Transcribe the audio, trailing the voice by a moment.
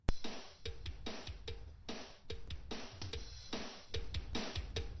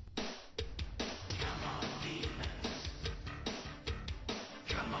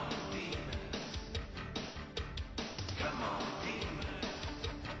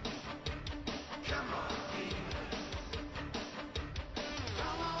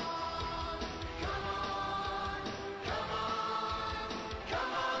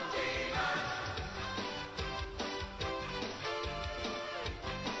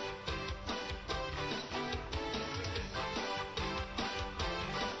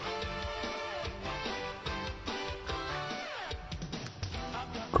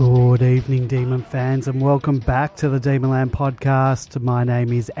Good evening, Demon fans, and welcome back to the Demonland podcast. My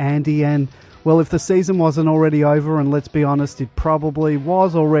name is Andy, and, well, if the season wasn't already over, and let's be honest, it probably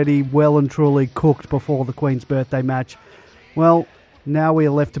was already well and truly cooked before the Queen's birthday match, well, now we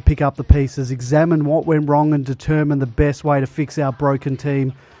are left to pick up the pieces, examine what went wrong, and determine the best way to fix our broken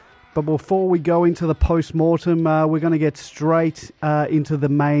team. But before we go into the post-mortem, we're going to get straight into the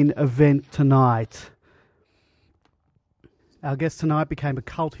main event tonight. Our guest tonight became a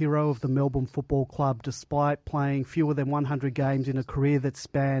cult hero of the Melbourne Football Club despite playing fewer than 100 games in a career that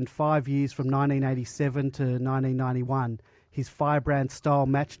spanned 5 years from 1987 to 1991. His firebrand style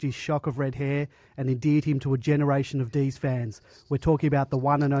matched his shock of red hair and endeared him to a generation of D's fans. We're talking about the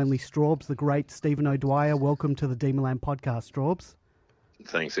one and only Straubs, the great Stephen O'Dwyer. Welcome to the Demonland podcast, Straubs.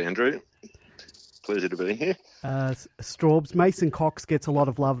 Thanks, Andrew. Pleasure to be here. Straubs, Mason Cox gets a lot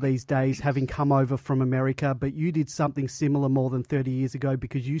of love these days, having come over from America, but you did something similar more than 30 years ago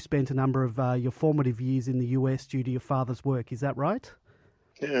because you spent a number of your formative years in the US due to your father's work. Is that right?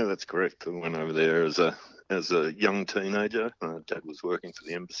 Yeah, that's correct. I went over there as a young teenager. Dad was working for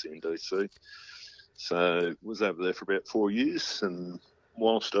the embassy in DC. So was over there for about 4 years, and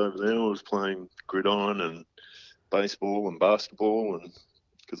whilst over there I was playing gridiron and baseball and basketball, and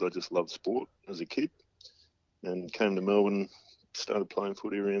because I just loved sport as a kid, and came to Melbourne, started playing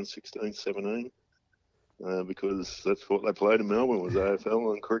footy around 16, 17, because that's what they played in Melbourne was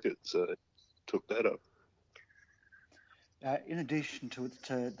AFL and cricket, so took that up. In addition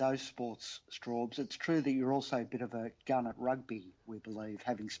to those sports, Straubs, it's true that you're also a bit of a gun at rugby, we believe,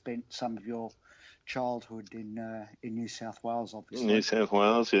 having spent some of your childhood in New South Wales, obviously. New South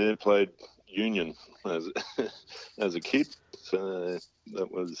Wales, yeah, played union as a kid. So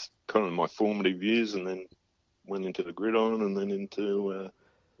that was kind of my formative years, and then went into the gridiron and then into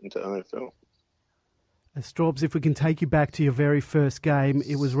AFL. Straubs, if we can take you back to your very first game,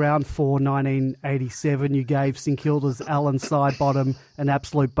 it was round 4, 1987. You gave St Kilda's Alan Sidebottom an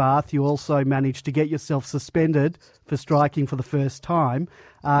absolute bath. You also managed to get yourself suspended for striking for the first time.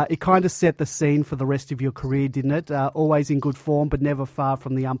 It kind of set the scene for the rest of your career, didn't it? Always in good form, but never far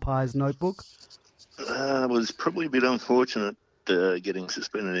from the umpire's notebook. It was probably a bit unfortunate getting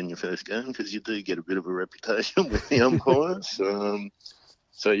suspended in your first game, because you do get a bit of a reputation with the umpires.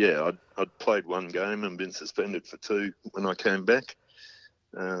 So yeah, I'd played one game and been suspended for 2 when I came back,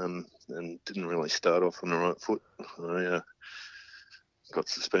 and didn't really start off on the right foot. I got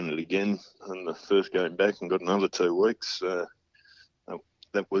suspended again on the first game back and got another 2 weeks.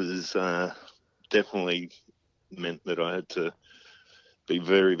 That was definitely meant that I had to be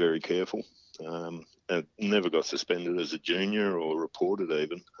very, very careful. I never got suspended as a junior or reported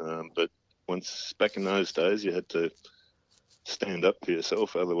even, but once back in those days you had to stand up for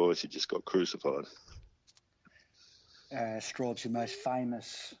yourself, otherwise you just got crucified. Straubs, your most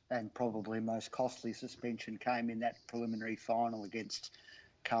famous and probably most costly suspension came in that preliminary final against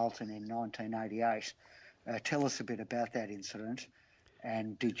Carlton in 1988. Tell us a bit about that incident,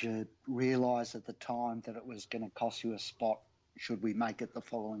 and did you realise at the time that it was going to cost you a spot should we make it the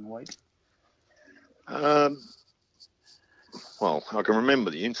following week? Well, I can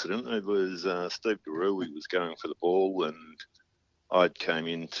remember the incident. It was Steve Garui was going for the ball, and I came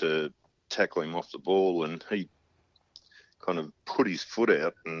in to tackle him off the ball, and he kind of put his foot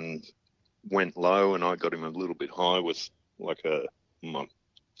out and went low, and I got him a little bit high with like my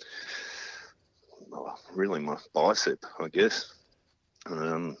bicep, I guess.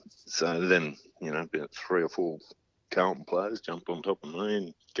 So then, about 3 or 4 Carlton players jumped on top of me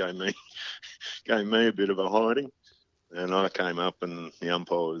and gave me a bit of a hiding. And I came up, and the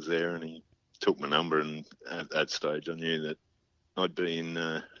umpire was there, and he took my number, and at that stage I knew that I'd be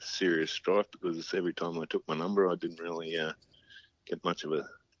in serious strife, because every time I took my number I didn't really get much of a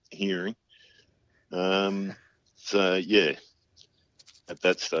hearing. So yeah, at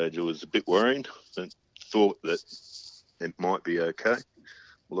that stage I was a bit worried, but thought that it might be okay.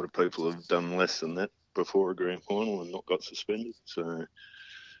 A lot of people have done less than that before a grand final and not got suspended. So,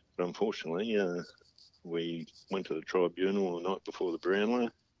 but unfortunately, we went to the tribunal the night before the Brownlow,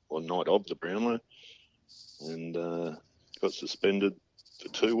 or night of the Brownlow, and got suspended for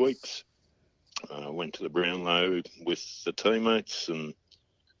 2 weeks. Went to the Brownlow with the teammates, and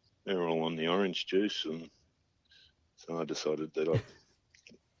they were all on the orange juice, and so I decided that I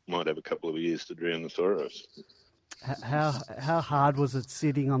might have a couple of years to drown the sorrows. How hard was it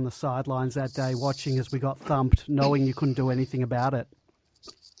sitting on the sidelines that day, watching as we got thumped, knowing you couldn't do anything about it?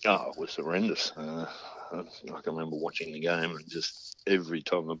 Oh, it was horrendous. I can remember watching the game, and just every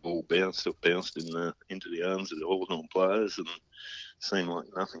time the ball bounced, it bounced into the arms of the Hawthorn players, and it seemed like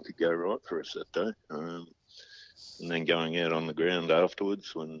nothing could go right for us that day. and then going out on the ground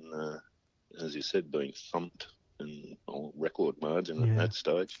afterwards when, as you said, being thumped in record margin at that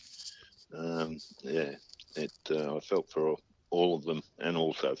stage. I felt for all of them, and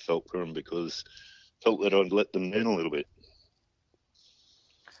also felt for them because felt that I'd let them down a little bit.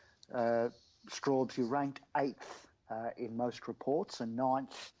 Straubs, you ranked 8th in most reports and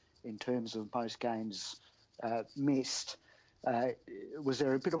 9th in terms of most games missed. Was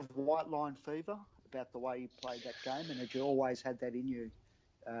there a bit of white line fever about the way you played that game, and had you always had that in you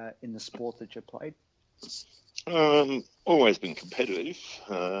in the sport that you played? Always been competitive.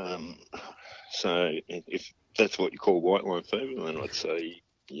 So if that's what you call white line fever, then I'd say,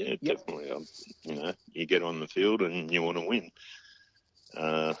 definitely. You get on the field and you want to win.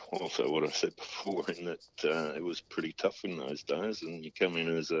 Also, what I said before, in that it was pretty tough in those days, and you come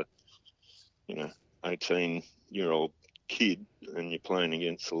in as a 18-year-old kid, and you're playing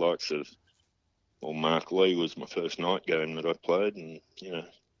against the likes of, Mark Lee was my first night game that I played, and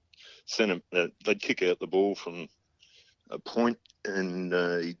they'd kick out the ball from a point, and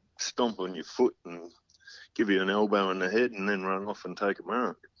he'd stomp on your foot and give you an elbow in the head, and then run off and take a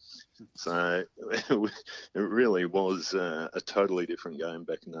mark. So it really was a totally different game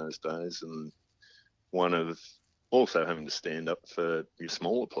back in those days, and one of also having to stand up for your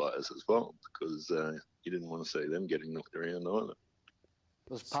smaller players as well, because you didn't want to see them getting knocked around either.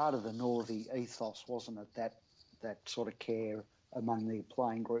 It was part of the Northey ethos, wasn't it, that sort of care among the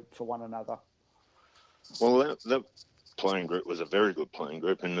playing group for one another? Well, that playing group was a very good playing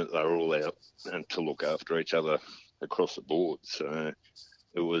group in that they were all out and to look after each other across the board. So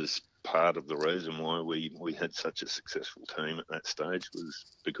it was part of the reason why we had such a successful team at that stage,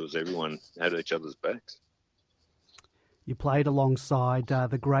 was because everyone had each other's backs. You played alongside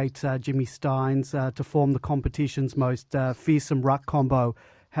the great Jimmy Steins to form the competition's most fearsome ruck combo.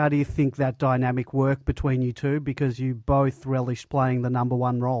 How do you think that dynamic worked between you two, because you both relished playing the number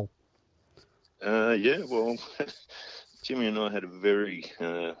one role? Well, Jimmy and I had a very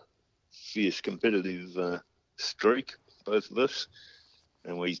fierce competitive streak, both of us,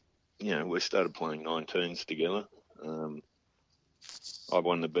 and we started playing 19s together. I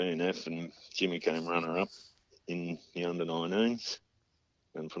won the BNF and Jimmy came runner-up in the under-19s,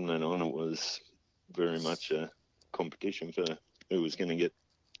 and from then on it was very much a competition for who was going to get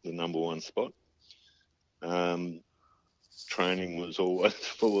the number one spot. Training was always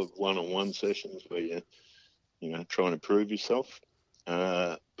full of one-on-one sessions where you're trying to prove yourself.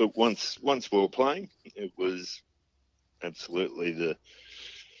 But once we were playing, it was absolutely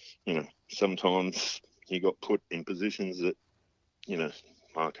sometimes you got put in positions that,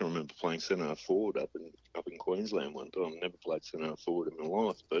 I can remember playing centre forward up in Queensland one time. Never played centre forward in my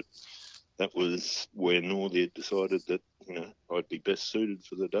life, but that was where Northey had decided that, I'd be best suited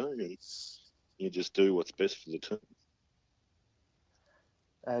for the day, and you just do what's best for the team.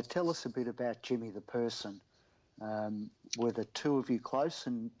 Tell us a bit about Jimmy the person. Were the two of you close,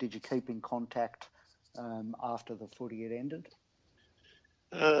 and did you keep in contact after the footy had ended?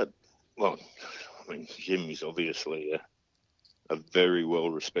 Well, Jimmy's obviously a very well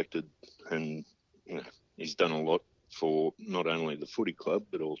respected, and he's done a lot for not only the footy club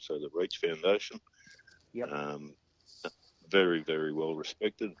but also the Reach Foundation. Yep. Very, very well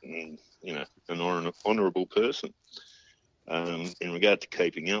respected, and an honourable person. In regard to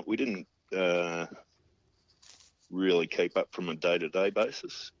keeping up, we didn't really keep up from a day-to-day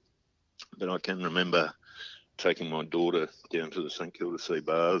basis, but I can remember taking my daughter down to the St Kilda Sea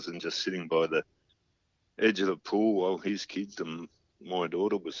Bars and just sitting by the edge of the pool while his kids and my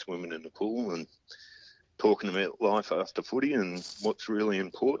daughter were swimming in the pool and talking about life after footy and what's really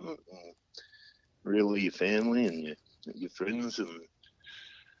important, and really your family and your friends and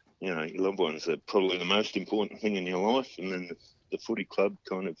your loved ones are probably the most important thing in your life, and then the footy club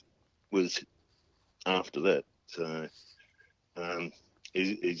kind of was after that. So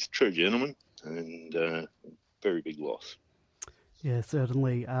he's a true gentleman, and very big loss. Yeah,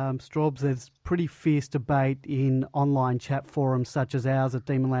 certainly. Straubs, there's pretty fierce debate in online chat forums such as ours at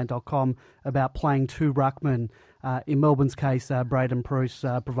demonland.com about playing two ruckmen. In Melbourne's case, Braden Bruce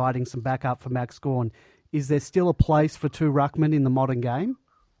providing some backup for Max Gawn. Is there still a place for two ruckmen in the modern game?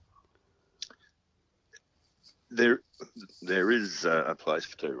 There is a place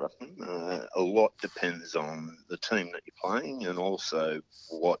for two ruckmen. A lot depends on the team that you're playing, and also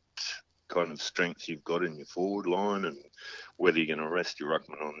what kind of strength you've got in your forward line, and whether you're going to rest your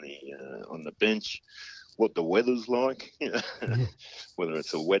ruckman on the bench, what the weather's like, whether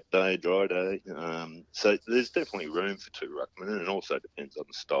it's a wet day, dry day. So there's definitely room for two ruckmen, and it also depends on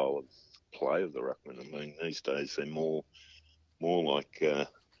the style of play of the ruckman. I mean, these days they're more like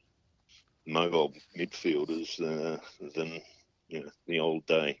mobile midfielders than the old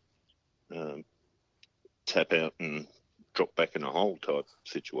day tap out and drop back in a hole type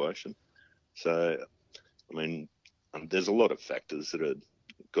situation. So, I mean, there's a lot of factors that are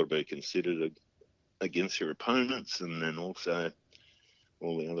got to be considered against your opponents, and then also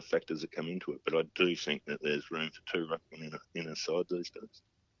all the other factors that come into it. But I do think that there's room for two ruckmen in a side these days.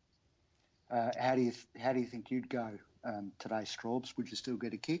 How do you think you'd go today, Straubs? Would you still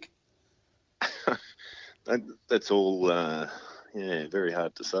get a kick? That's all, very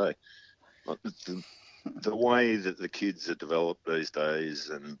hard to say. The way that the kids are developed these days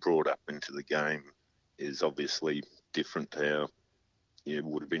and brought up into the game is obviously different to how it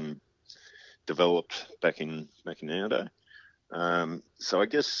would have been developed back in our day. So I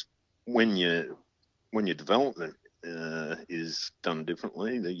guess when your development is done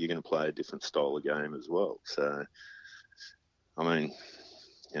differently, that you're going to play a different style of game as well. So, I mean,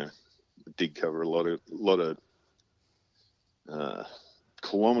 did cover a lot of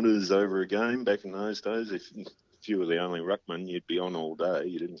kilometres over a game back in those days. If you were the only ruckman, you'd be on all day.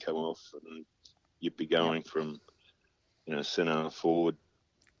 You didn't come off, and you'd be going from centre forward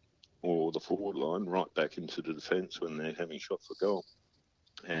or the forward line right back into the defence when they're having shot for goal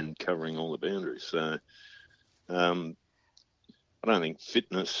and covering all the boundaries. So I don't think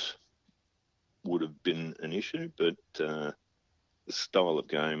fitness would have been an issue, but the style of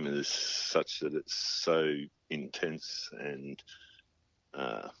game is such that it's so intense and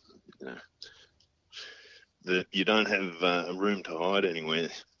that you don't have room to hide anywhere.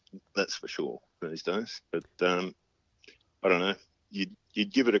 That's for sure these days. But I don't know.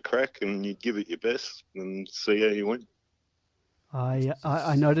 You'd give it a crack and you'd give it your best and see how you went.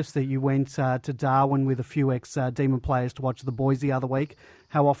 I noticed that you went to Darwin with a few ex-Demon players to watch the boys the other week.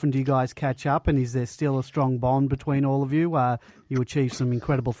 How often do you guys catch up, and is there still a strong bond between all of you? You achieved some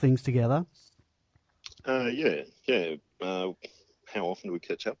incredible things together. Yeah. How often do we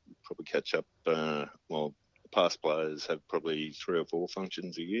catch up? We probably catch up, past players have probably 3 or 4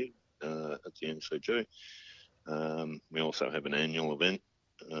 functions a year at the MCG. We also have an annual event,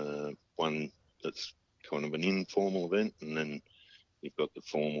 one that's kind of an informal event, and then you've got the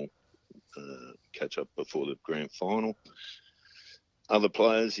formal catch-up before the grand final. Other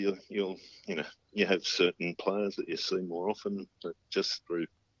players, you have certain players that you see more often, but just through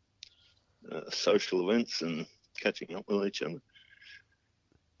social events and catching up with each other.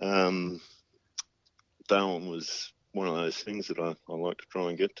 Darwin was one of those things that I like to try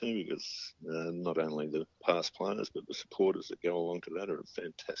and get to, because not only the past players but the supporters that go along to that are a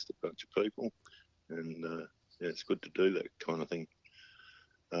fantastic bunch of people, and it's good to do that kind of thing.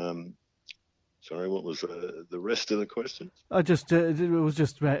 Sorry, what was the rest of the question? It was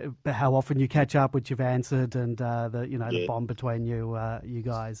just how often you catch up, which you've answered, and the bond between you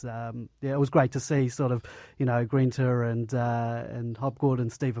guys. It was great to see sort of Grinter and Hopgood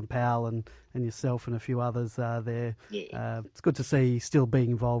and Stephen Powell and yourself and a few others there. Yeah. It's good to see still being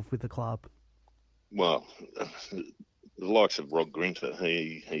involved with the club. Well, the likes of Rod Grinter,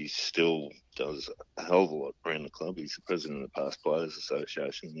 he still does a hell of a lot around the club. He's the president of the Past Players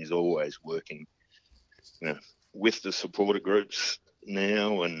Association. He's always working, with the supporter groups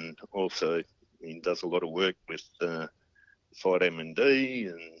now, and also he does a lot of work with Fight M&D,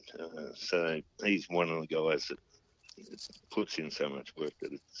 and so he's one of the guys that puts in so much work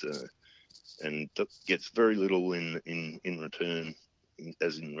that it's and gets very little in return,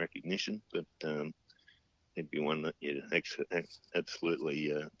 as in recognition, but he'd be one that you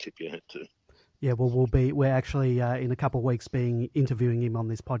absolutely tip your hat to. Yeah, well, we're actually in a couple of weeks interviewing him on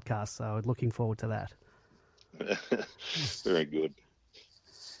this podcast, so looking forward to that. Very good.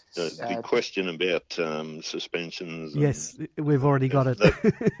 The question about suspensions. Yes, we've already got it.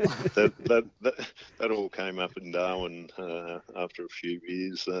 That all came up in Darwin after a few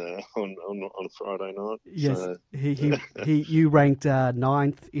years on a Friday night. Yes, so, you ranked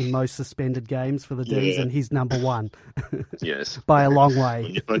 9th in most suspended games for the D's, and he's number 1. Yes, by a long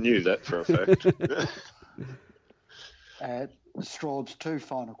way. I knew that for a fact. Straubs, 2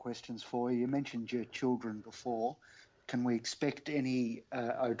 final questions for you. You mentioned your children before. Can we expect any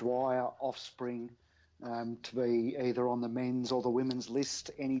O'Dwyer offspring to be either on the men's or the women's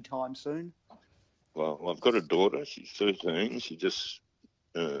list anytime soon? Well, I've got a daughter. She's 13. She just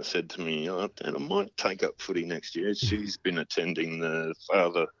said to me, Dad, I might take up footy next year. She's been attending the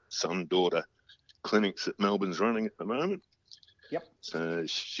father-son-daughter clinics that Melbourne's running at the moment. Yep. So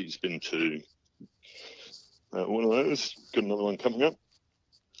she's been to one of those. Got another one coming up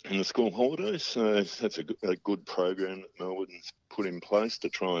in the school holidays. So that's a good program that Melbourne's put in place to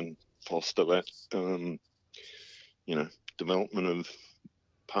try and foster that, development of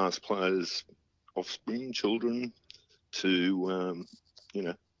past players' offspring, children, to,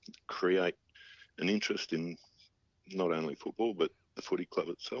 create an interest in not only football, but the footy club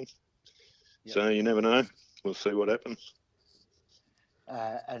itself. Yep. So you never know. We'll see what happens.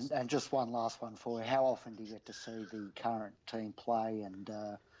 And just one last one for you. How often do you get to see the current team play, and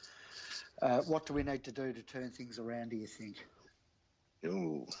what do we need to do to turn things around, do you think?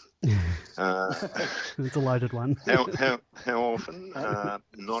 Ooh. It's a loaded one. How often?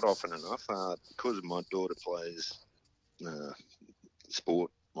 Not often enough. Because my daughter plays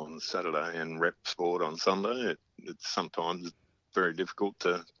sport on Saturday and rep sport on Sunday, it's sometimes very difficult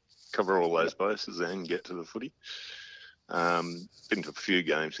to cover all those bases and get to the footy. Been to a few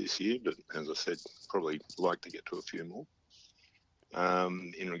games this year, but as I said, probably like to get to a few more.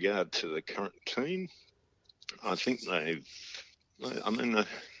 In regard to the current team, I think they've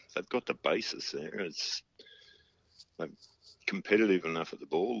got the basis there. They're competitive enough at the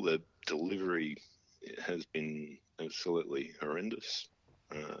ball. The delivery has been absolutely horrendous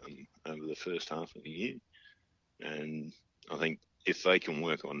over the first half of the year. And I think if they can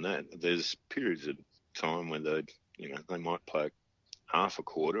work on that, there's periods of time where they might play half a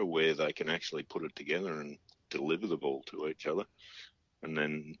quarter where they can actually put it together and deliver the ball to each other, and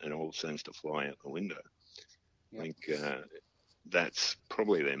then it all seems to fly out the window. Yep. I think that's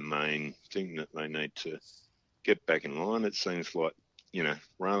probably their main thing that they need to get back in line. It seems like,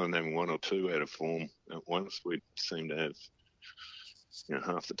 rather than having one or two out of form at once, we seem to have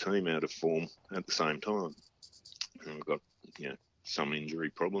half the team out of form at the same time. And we've got some injury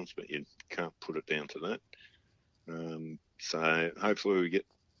problems, but you can't put it down to that. So hopefully we get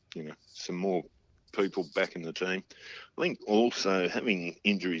some more people back in the team. I think also having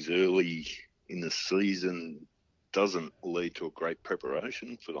injuries early in the season doesn't lead to a great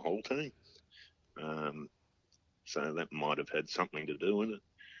preparation for the whole team. So that might have had something to do with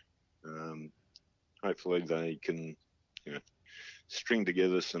it. Hopefully they can string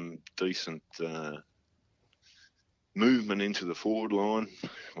together some decent movement into the forward line,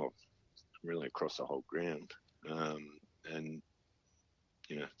 well, really across the whole ground, and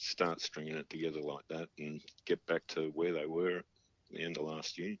start stringing it together like that and get back to where they were at the end of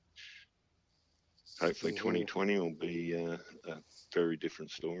last year. Hopefully 2020 will be a very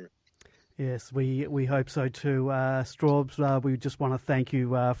different story. Yes, we hope so too. Straubs, we just want to thank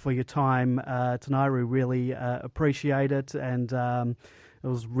you for your time tonight. We really appreciate it, and it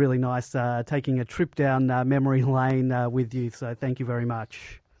was really nice taking a trip down memory lane with you. So thank you very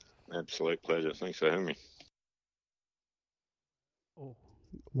much. Absolute pleasure. Thanks for having me.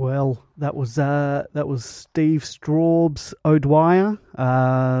 Well, that was Steve Straubs O'Dwyer.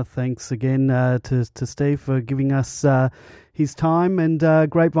 Thanks again to Steve for giving us his time, and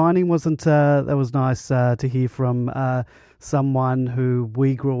grapevining wasn't that was nice to hear from someone who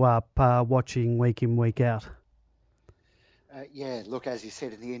we grew up watching week in, week out. Look, as you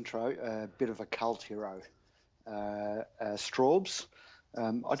said in the intro, a bit of a cult hero, Straubs.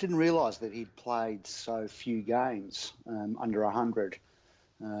 I didn't realise that he'd played so few games, under 100.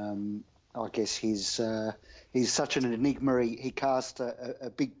 I guess he's such an enigma. He cast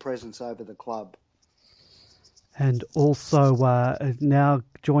a big presence over the club. And also now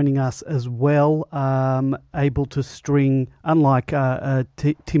joining us as well, able to string, unlike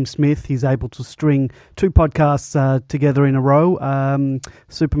Tim Smith, he's able to string two podcasts together in a row.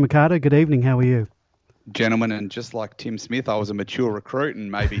 Super Mikado, good evening. How are you? Gentlemen, and just like Tim Smith, I was a mature recruit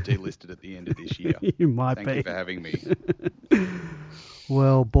and maybe delisted at the end of this year. You might be. Thank you for having me.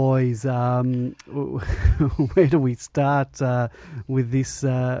 Well, boys, where do we start with this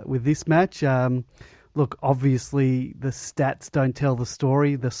match? Look, obviously the stats don't tell the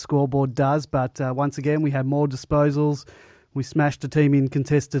story. The scoreboard does, but once again, we had more disposals. We smashed a team in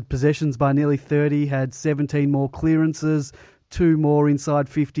contested possessions by nearly 30, had 17 more clearances, 2 more inside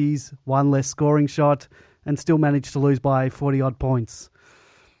 50s, 1 less scoring shot, and still managed to lose by 40-odd points.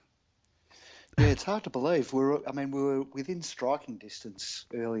 Yeah, it's hard to believe. We were within striking distance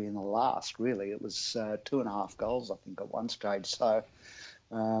early in the last, really. It was 2.5 goals, I think, at one stage. So,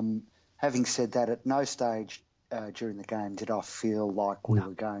 having said that, at no stage during the game did I feel like we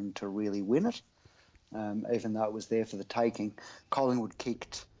were going to really win it, even though it was there for the taking. Collingwood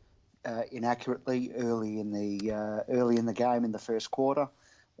kicked inaccurately early in the game in the first quarter.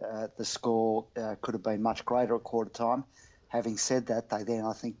 The score could have been much greater at quarter time. Having said that, they then,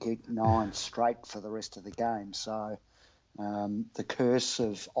 I think, kicked 9 straight for the rest of the game. So the curse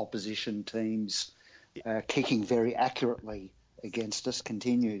of opposition teams kicking very accurately against us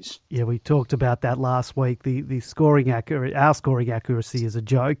continues. Yeah, we talked about that last week. The our scoring accuracy is a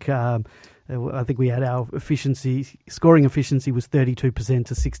joke. I think we had our scoring efficiency was 32%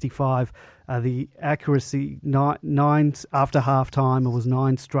 to 65. The accuracy, nine after half-time, it was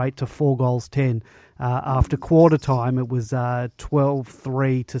 9 straight to 4 goals 10. After quarter time, it was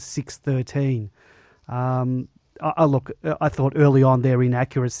 12-3 to 6-13. I thought early on their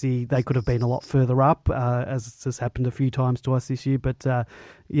inaccuracy, they could have been a lot further up, as has happened a few times to us this year. But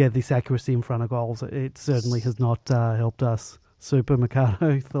this accuracy in front of goals, it certainly has not helped us. Super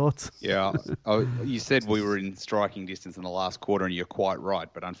Mikado, thoughts? Yeah, you said we were in striking distance in the last quarter, and you're quite right.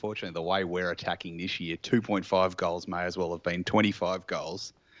 But unfortunately, the way we're attacking this year, 2.5 goals may as well have been 25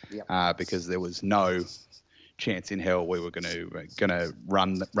 goals, because there was no chance in hell we were going to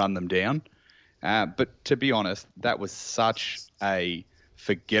run them down. But to be honest, that was such a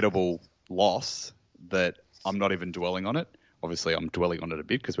forgettable loss that I'm not even dwelling on it. Obviously, I'm dwelling on it a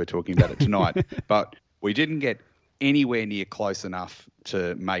bit because we're talking about it tonight. But we didn't get anywhere near close enough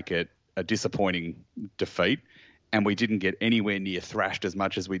to make it a disappointing defeat, and we didn't get anywhere near thrashed as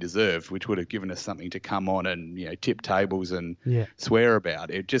much as we deserved, which would have given us something to come on and tip tables and swear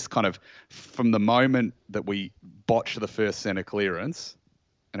about. It just kind of, from the moment that we botched the first centre clearance,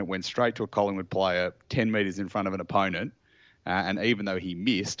 and it went straight to a Collingwood player 10 metres in front of an opponent, and even though he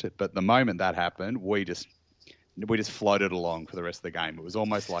missed, but the moment that happened, we just floated along for the rest of the game. It was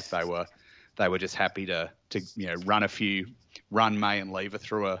almost like they were just happy to run May and Lever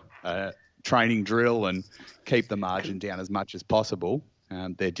through a training drill and keep the margin down as much as possible.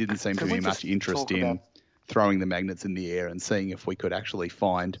 There didn't seem to be much interest in throwing the magnets in the air and seeing if we could actually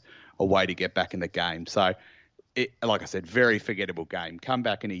find a way to get back in the game. So, like I said, very forgettable game. Come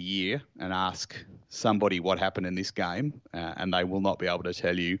back in a year and ask somebody what happened in this game, and they will not be able to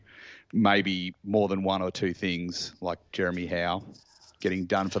tell you maybe more than one or two things, like Jeremy Howe getting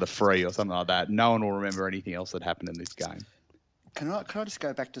done for the free or something like that. No one will remember anything else that happened in this game. Can I just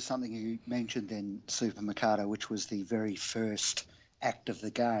go back to something you mentioned then, Super Mikado, which was the very first act of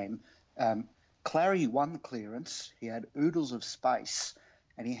the game. Clary won the clearance. He had oodles of space,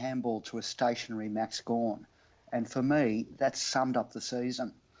 and he handballed to a stationary Max Gawn. And for me, that summed up the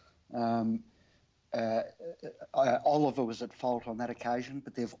season. Oliver was at fault on that occasion,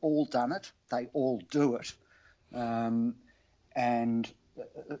 but they've all done it. They all do it. And,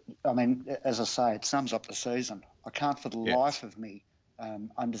 I mean, as I say, it sums up the season. I can't for the life of me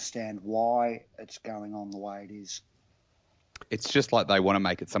understand why it's going on the way it is. It's just like they want to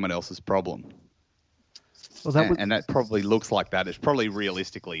make it someone else's problem. Well, and that probably looks like that. It's probably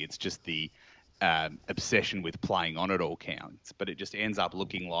realistically, it's just the obsession with playing on at all counts. But it just ends up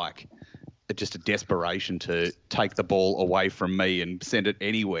looking like just a desperation to take the ball away from me and send it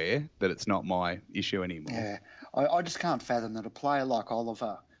anywhere, that it's not my issue anymore. Yeah. I just can't fathom that a player like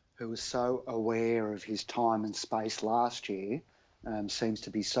Oliver, who was so aware of his time and space last year, seems to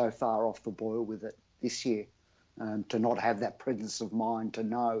be so far off the boil with it this year, to not have that presence of mind to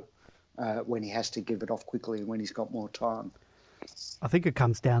know when he has to give it off quickly and when he's got more time. I think it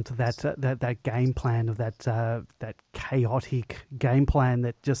comes down to that game plan of that chaotic game plan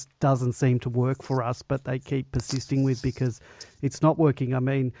that just doesn't seem to work for us, but they keep persisting with because it's not working. I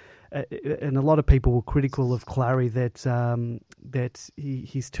mean, and a lot of people were critical of Clary that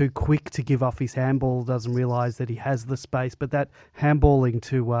he's too quick to give off his handball, doesn't realise that he has the space. But that handballing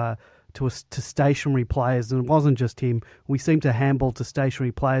to stationary players, and it wasn't just him. We seem to handball to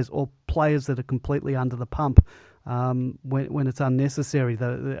stationary players or players that are completely under the pump. When it's unnecessary,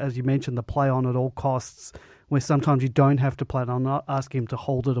 as you mentioned, the play on at all costs, where sometimes you don't have to play it. I'm not asking him to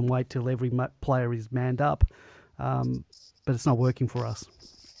hold it and wait till every player is manned up, but it's not working for us.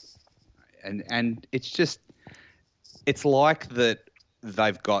 And it's like that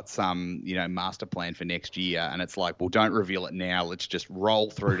they've got some, master plan for next year, and it's like, well, don't reveal it now. Let's just roll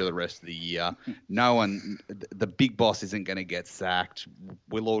through to the rest of the year. The big boss isn't going to get sacked.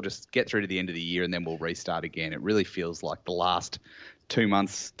 We'll all just get through to the end of the year, and then we'll restart again. It really feels like the last 2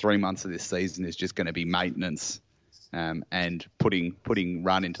 months, 3 months of this season is just going to be maintenance, and putting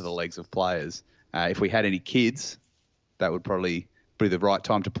run into the legs of players. If we had any kids, that would probably be the right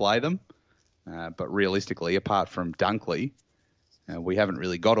time to play them. But realistically, apart from Dunkley, we haven't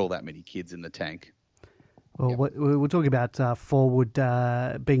really got all that many kids in the tank. Well, we're talking about forward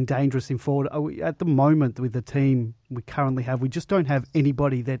being dangerous in forward. At the moment, with the team we currently have, we just don't have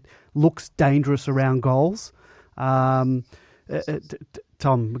anybody that looks dangerous around goals. Tom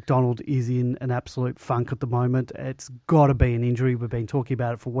McDonald is in an absolute funk at the moment. It's got to be an injury. We've been talking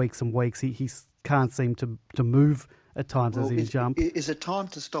about it for weeks and weeks. He can't seem to move at times as in jump. Is it time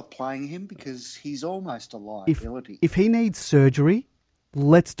to stop playing him because he's almost a liability? If he needs surgery,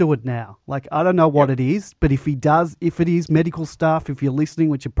 let's do it now. Like, I don't know what it is, but if it is medical stuff, if you're listening,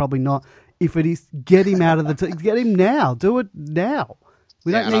 which you're probably not, if it is, get him out of the team. Get him now. Do it now.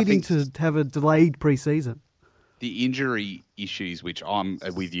 We don't need him to have a delayed pre-season. The injury issues, which I'm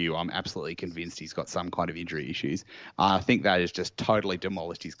with you, I'm absolutely convinced he's got some kind of injury issues. I think that has just totally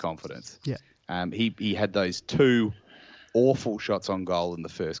demolished his confidence. Yeah. He had those 2 awful shots on goal in the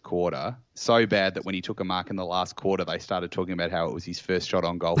first quarter, so bad that when he took a mark in the last quarter, they started talking about how it was his first shot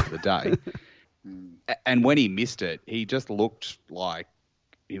on goal for the day. And when he missed it, he just looked like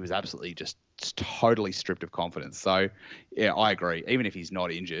he was absolutely just totally stripped of confidence. So, yeah, I agree. Even if he's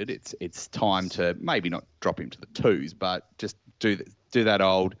not injured, it's time to maybe not drop him to the 2s, but just do that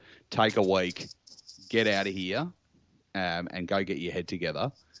old, take a week, get out of here, and go get your head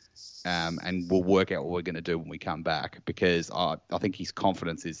together. And we'll work out what we're going to do when we come back, because I think his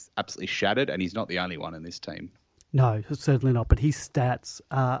confidence is absolutely shattered, and he's not the only one in this team. No, certainly not. But his stats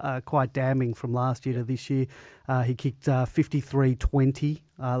are quite damning from last year to this year. He kicked 53-20.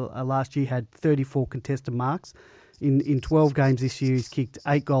 Last year had 34 contested marks. In 12 games this year, he's kicked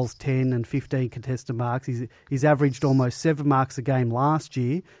 8 goals, 10 and 15 contested marks. He's averaged almost 7 marks a game last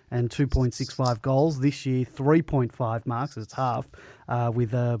year and 2.65 goals. This year, 3.5 marks, it's half,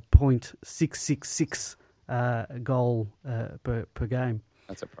 with a .666 goal per game.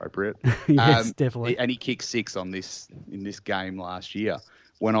 That's appropriate. Yes, definitely. And he kicked 6 in this game last year.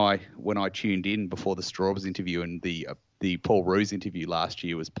 When I tuned in before the Straubs interview and the Paul Roos interview last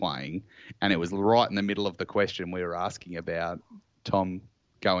year was playing, and it was right in the middle of the question we were asking about Tom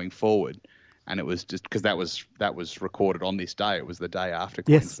going forward, and it was just because that was recorded on this day. It was the day after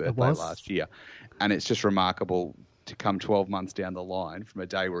Quinn's birthday last year, and it's just remarkable to come 12 months down the line from a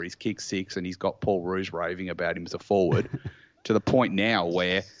day where he's kicked 6 and he's got Paul Roos raving about him as a forward to the point now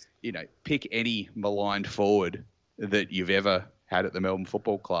where, you know, pick any maligned forward that you've ever had at the Melbourne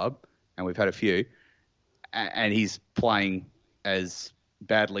Football Club, and we've had a few, and he's playing as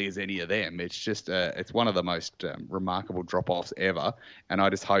badly as any of them. It's just it's one of the most remarkable drop-offs ever, and I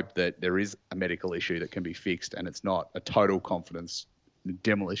just hope that there is a medical issue that can be fixed and it's not a total confidence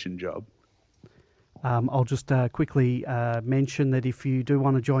demolition job. I'll just quickly mention that if you do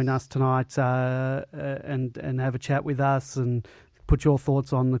want to join us tonight and have a chat with us and put your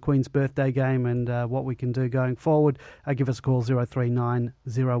thoughts on the Queen's birthday game and what we can do going forward, give us a call, 039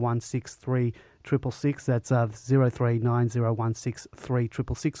 016 3666. That's 039 016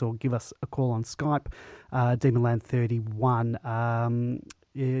 3666, or give us a call on Skype, Demonland31.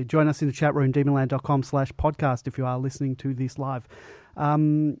 Join us in the chat room, demonland.com/podcast, if you are listening to this live.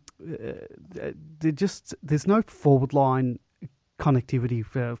 There's no forward line connectivity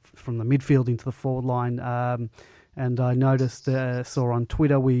from the midfield into the forward line. And I noticed, saw on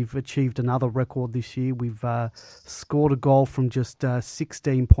Twitter, we've achieved another record this year. We've scored a goal from just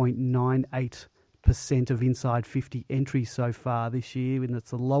 16.98% of inside 50 entries so far this year, and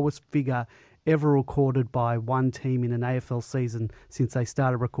it's the lowest figure ever recorded by one team in an AFL season since they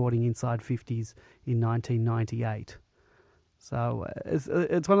started recording inside 50s in 1998. So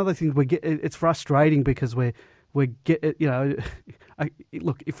it's one of those things it's frustrating because look,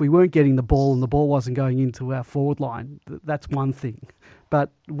 if we weren't getting the ball and the ball wasn't going into our forward line, that's one thing.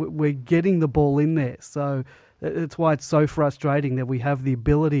 But we're getting the ball in there. So it's why it's so frustrating that we have the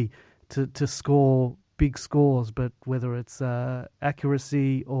ability to score big scores, but whether it's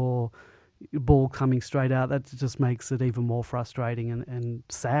accuracy or ball coming straight out, that just makes it even more frustrating and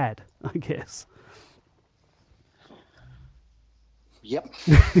sad, I guess. Yep.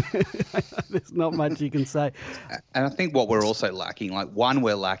 There's not much you can say. And I think what we're also lacking,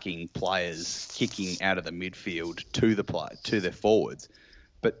 we're lacking players kicking out of the midfield to their forwards,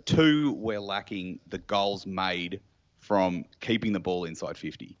 but 2, we're lacking the goals made from keeping the ball inside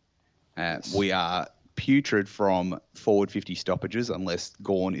 50. We are putrid from forward 50 stoppages unless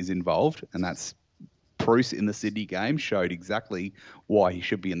Gawn is involved, and that's Bruce in the Sydney game showed exactly why he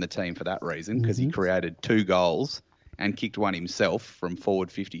should be in the team for that reason, because he created 2 goals and kicked 1 himself from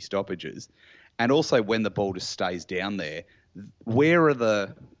forward 50 stoppages. And also when the ball just stays down there, where are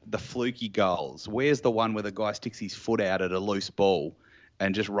the fluky goals? Where's the one where the guy sticks his foot out at a loose ball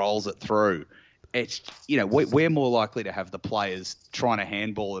and just rolls it through? It's, we're more likely to have the players trying to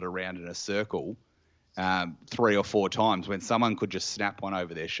handball it around in a circle 3 or 4 times when someone could just snap one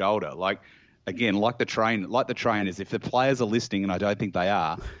over their shoulder. Like the trainers, if the players are listening, and I don't think they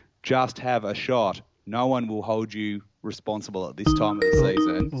are, just have a shot. No one will hold you responsible at this time of the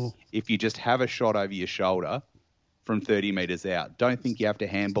season if you just have a shot over your shoulder from 30 metres out. Don't think you have to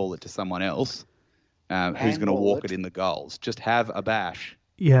handball it to someone else. who's going to walk it in the goals. Just have a bash.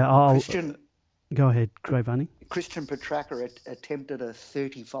 Yeah, go ahead, Gravani. Christian Petracca attempted a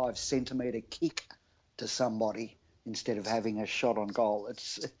 35-centimetre kick to somebody instead of having a shot on goal.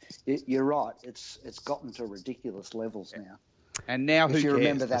 You're right. It's gotten to ridiculous levels now. And now, who cares?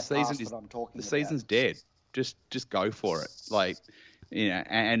 Remember that the season's dead. Just go for it. Like,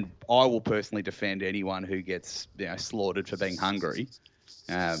 and I will personally defend anyone who gets slaughtered for being hungry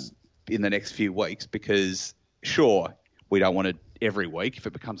in the next few weeks, because sure, we don't want it every week. If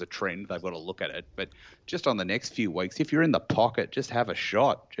it becomes a trend, they've got to look at it. But just on the next few weeks, if you're in the pocket, just have a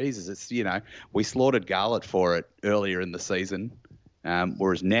shot. Jesus, it's we slaughtered Garlett for it earlier in the season,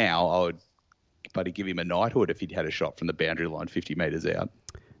 whereas now I would buddy give him a knighthood if he'd had a shot from the boundary line 50 metres out.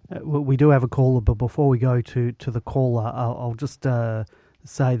 We do have a caller, but before we go to the caller, I'll just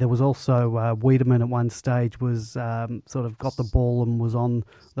say there was also Wiedemann at one stage was sort of got the ball and was on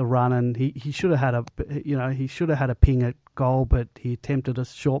the run, and he should have had a ping at goal, but he attempted a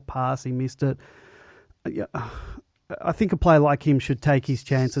short pass, he missed it. I think a player like him should take his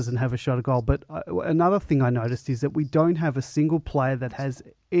chances and have a shot at goal. But another thing I noticed is that we don't have a single player that has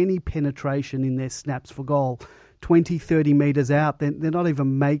any penetration in their snaps for goal. 20, 30 metres out, they're not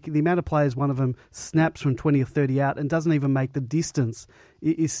even the amount of players one of them snaps from 20 or 30 out and doesn't even make the distance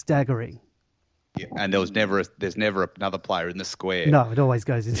is staggering. Yeah, and there's never another player in the square. No, it always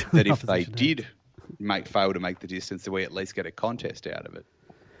goes into that if they did fail to make the distance, we at least get a contest out of it.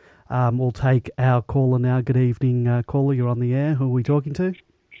 We'll take our caller now. Good evening, caller. You're on the air. Who are we talking to?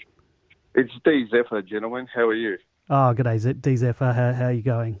 It's D. Zephyr, gentlemen. How are you? Oh, good day, D. Zephyr. How are you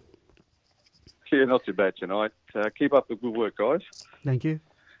going? Yeah, not too bad tonight. Keep up the good work, guys. Thank you.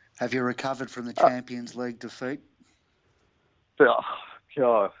 Have you recovered from the Champions League defeat?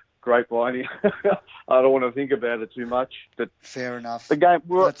 Great whining. I don't want to think about it too much. But fair enough. The game,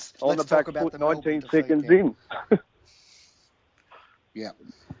 we're let's on the back foot 19 seconds in. Yeah.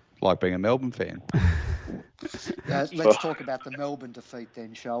 Like being a Melbourne fan. Let's talk about the Melbourne defeat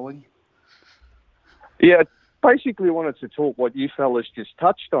then, shall we? Yeah, basically wanted to talk what you fellas just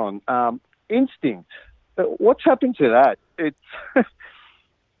touched on. Instinct. What's happened to that? It's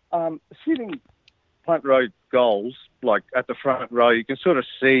sitting front row goals, like at the front row, you can sort of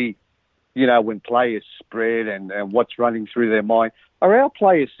see, when players spread and what's running through their mind. Are our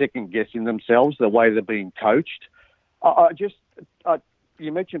players second-guessing themselves the way they're being coached?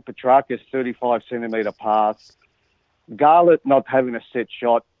 You mentioned Petrarca's 35-centimetre pass, Garlett not having a set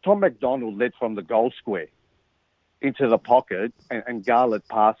shot. Tom McDonald led from the goal square into the pocket, and Garlett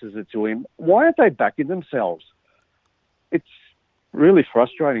passes it to him. Why aren't they backing themselves? It's really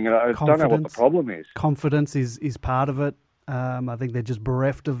frustrating, and I don't know what the problem is. Confidence is part of it. I think they're just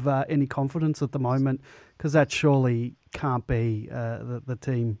bereft of any confidence at the moment, because that surely can't be the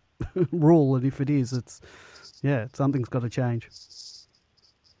team rule, and if it is, something's got to change.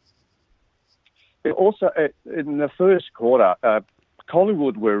 Also, in the first quarter,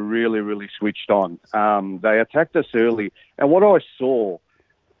 Collingwood were really, really switched on. They attacked us early, and what I saw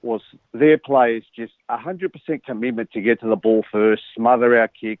was their players just 100% commitment to get to the ball first, smother our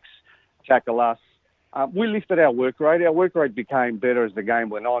kicks, tackle us. We lifted our work rate. Our work rate became better as the game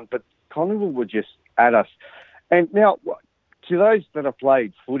went on, but Collingwood were just at us. And now, to those that have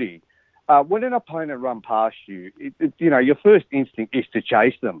played footy, when an opponent run past you, your first instinct is to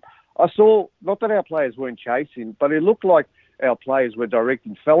chase them. I saw, not that our players weren't chasing, but it looked like our players were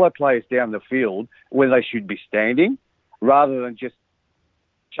directing fellow players down the field where they should be standing, rather than just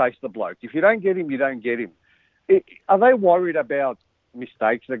chase the bloke. If you don't get him, you don't get him. Are they worried about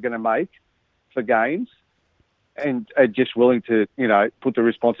mistakes they're going to make for games and are just willing to, put the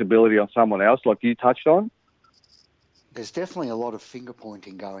responsibility on someone else like you touched on? There's definitely a lot of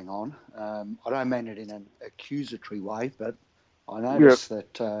finger-pointing going on. I don't mean it in an accusatory way, but I noticed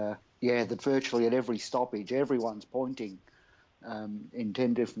that virtually at every stoppage, everyone's pointing in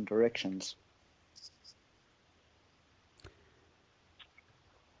 10 different directions.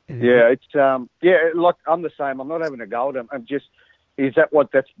 Yeah, it's like I'm the same. I'm not having a go at them. Is that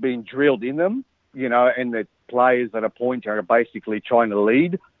that's been drilled in them? And the players that are pointing are basically trying to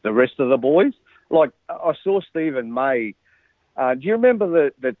lead the rest of the boys. Like I saw Stephen May. Do you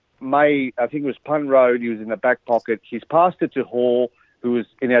remember that May? I think it was Pun Road. He was in the back pocket. He's passed it to Hall, who was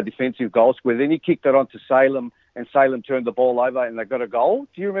in our defensive goal square. Then he kicked it on to Salem, and Salem turned the ball over, and they got a goal.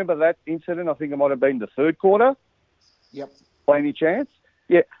 Do you remember that incident? I think it might have been the third quarter. Yep. By any chance?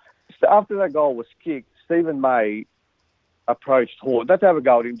 Yeah. So after that goal was kicked, Stephen May approached Hall. Not to have a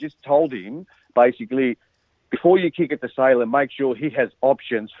go at him, just told him, basically, before you kick it to Salem, make sure he has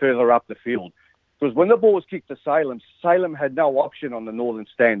options further up the field. Because when the ball was kicked to Salem, Salem had no option on the northern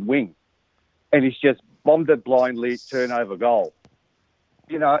stand wing. And he's just bombed it blindly, turnover goal.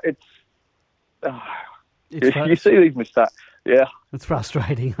 You know, you see these mistakes. Yeah. It's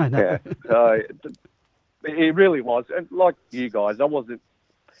frustrating, I know. Yeah, it really was. And like you guys, I wasn't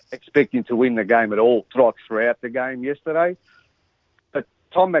expecting to win the game at all throughout the game yesterday. But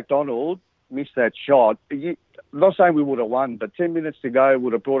Tom McDonald missed that shot. I'm not saying we would have won, but 10 minutes to go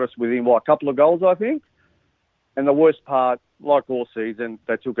would have brought us within, a couple of goals, I think. And the worst part, like all season,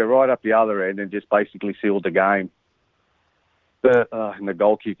 they took it right up the other end and just basically sealed the game. And the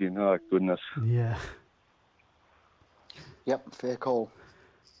goal kicking, oh, goodness. Yeah. Yep, fair call.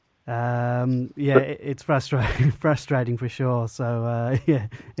 It's frustrating for sure. So,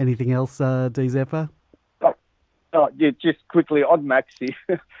 anything else, D. Zeppa? Yeah, just quickly on Maxi.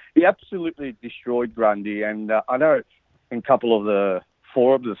 He absolutely destroyed Grundy. And I know in a couple of the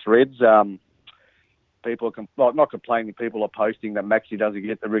forums, the threads, people are not complaining, people are posting that Maxi doesn't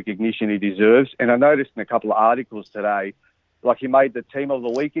get the recognition he deserves. And I noticed in a couple of articles today, like he made the team of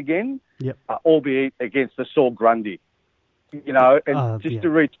the week again, yep. Albeit against the Saul Grundy. You know, and to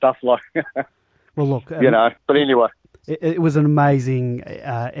read stuff like, well, look, but anyway. It was an amazing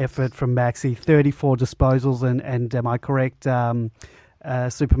effort from Maxi, 34 disposals, and am I correct,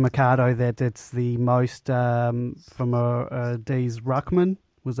 Super Mercado, that it's the most from D's Ruckman?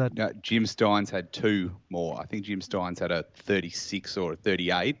 Was that? No, Jim Steins had 2 more. I think Jim Steins had a 36 or a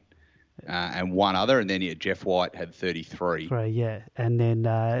 38. And one other, and then Jeff White had 33. Yeah, and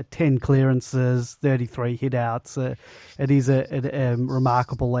then 10 clearances, 33 hit-outs. It is a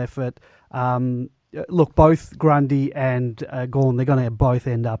remarkable effort. Look, both Grundy and Gawn, they're going to both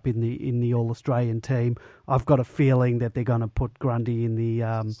end up in the All-Australian team. I've got a feeling that they're going to put Grundy in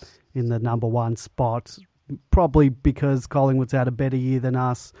the number 1 spot, probably because Collingwood's had a better year than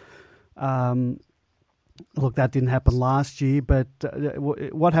us. Look, that didn't happen last year, but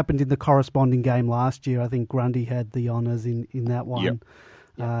what happened in the corresponding game last year? I think Grundy had the honours in that one. Yep.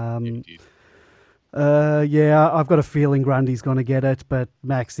 I've got a feeling Grundy's going to get it, but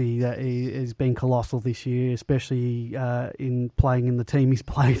Maxi has been colossal this year, especially in playing in the team he's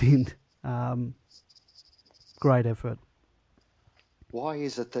played in. Great effort. Why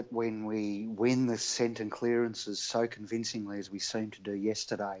is it that when we win the centre clearances so convincingly as we seem to do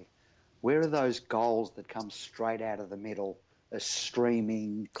yesterday, where are those goals that come straight out of the middle, a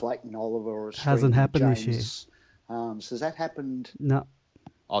streaming Clayton Oliver or a streaming Hasn't happened James? This year. So has that happened? No.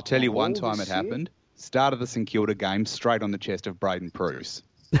 I'll tell you one time it happened. Start of the St Kilda game, straight on the chest of Braden Pruce.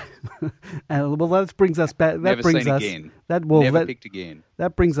 Well, that brings us back. Never picked again.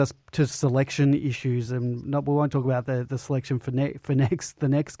 That brings us to selection issues, and we won't talk about the selection for the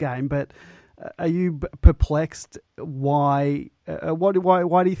next game. But are you perplexed? Why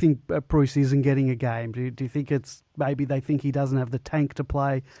do you think Pruce isn't getting a game? Do you think it's maybe they think he doesn't have the tank to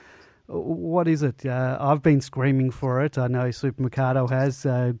play? What is it? I've been screaming for it. I know Super Mercado has.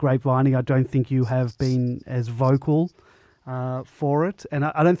 Grapevining, I don't think you have been as vocal for it. And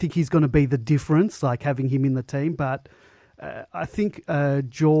I don't think he's going to be the difference, like having him in the team. But I think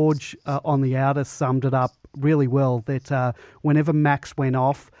George on the outer summed it up really well, that whenever Max went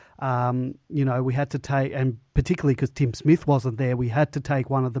off, we had to take, and particularly because Tim Smith wasn't there, we had to take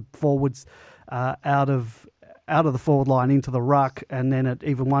one of the forwards out of the forward line into the ruck, and then at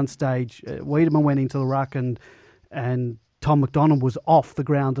even one stage, Wiedemann went into the ruck, and Tom McDonald was off the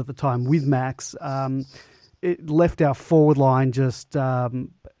ground at the time with Max. It left our forward line just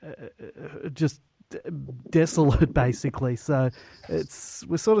desolate, basically. So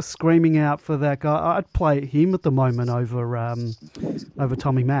we're sort of screaming out for that guy. I'd play him at the moment over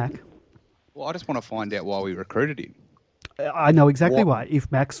Tommy Mack. Well, I just want to find out why we recruited him. I know exactly why.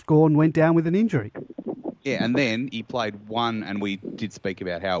 If Max Gawn went down with an injury. Yeah, and then he played one, and we did speak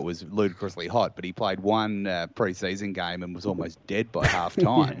about how it was ludicrously hot, but he played one pre-season game and was almost dead by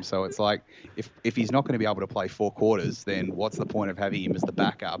half-time. Yeah. So it's like, if he's not going to be able to play 4 quarters, then what's the point of having him as the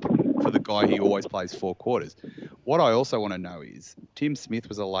backup for the guy who always plays 4 quarters? What I also want to know is, Tim Smith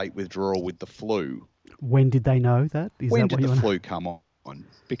was a late withdrawal with the flu. When did they know that? When did the flu come on?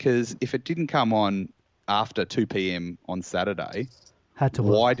 Because if it didn't come on after 2 p.m. on Saturday...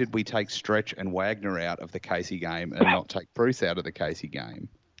 Why did we take Stretch and Wagner out of the Casey game and not take Bruce out of the Casey game?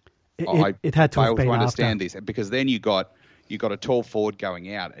 It had to have been to understand after. this, because then you got a tall forward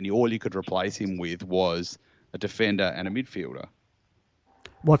going out, and all you could replace him with was a defender and a midfielder.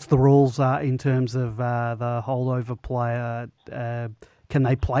 What's the rules in terms of the holdover player? Can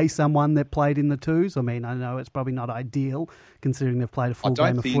they play someone that played in the twos? I mean, I know it's probably not ideal considering they've played a full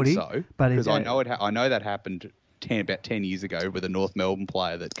game of footy. I don't think so, because I know that happened about 10 years ago with a North Melbourne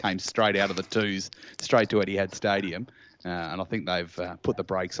player that came straight out of the twos, straight to Etihad Stadium, and I think they've put the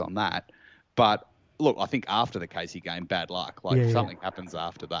brakes on that. But look, I think after the Casey game, bad luck. Like, if something happens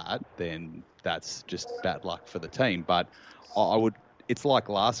after that, then that's just bad luck for the team. But it's like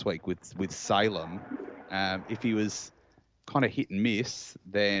last week with Salem. If he was kind of hit and miss,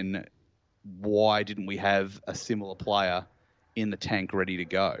 then why didn't we have a similar player in the tank ready to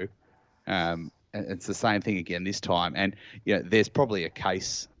go? And it's the same thing again this time. And there's probably a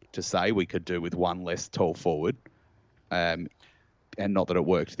case to say we could do with one less tall forward, and not that it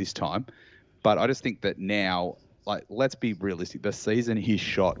worked this time. But I just think that now, like, let's be realistic. The season is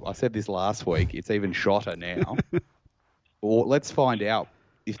shot. I said this last week. It's even shotter now. Or let's find out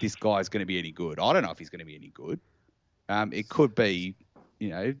if this guy's going to be any good. I don't know if he's going to be any good. It could be,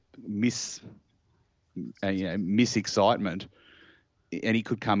 miss excitement, and he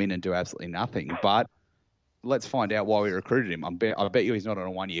could come in and do absolutely nothing. But let's find out why we recruited him. I bet you he's not on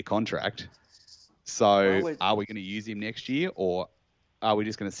a 1-year contract. So are we going to use him next year, or are we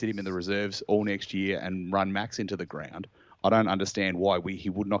just going to sit him in the reserves all next year and run Max into the ground? I don't understand why he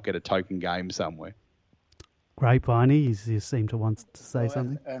would not get a token game somewhere. Grapevine, you seem to want to say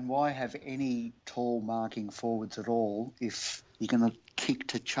something. And why have any tall marking forwards at all if you're going to kick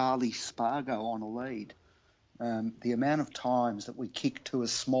to Charlie Spargo on a lead? The amount of times that we kick to a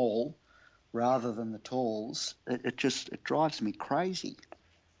small rather than the talls, it drives me crazy.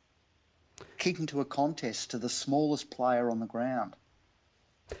 Kicking to a contest to the smallest player on the ground.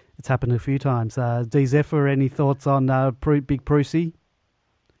 It's happened a few times. D. Zephyr, any thoughts on Big Prusy?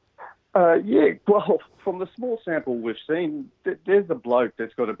 Well, from the small sample we've seen, there's a bloke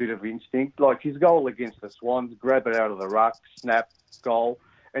that's got a bit of instinct. Like his goal against the Swans, grab it out of the ruck, snap, goal.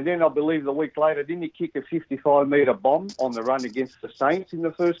 And then I believe the week later, didn't he kick a 55-metre bomb on the run against the Saints in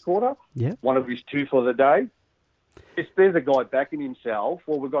the first quarter? Yeah. One of his 2 for the day. There's a guy backing himself,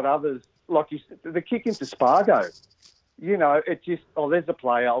 or we've got others, like the kick into Spargo. It's just, there's a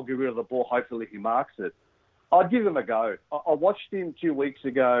player, I'll get rid of the ball, hopefully he marks it. I'd give him a go. I watched him 2 weeks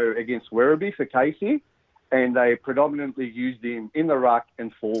ago against Werribee for Casey, and they predominantly used him in the ruck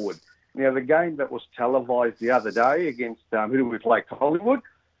and forward. Now, the game that was televised the other day against, who did we play, Collingwood,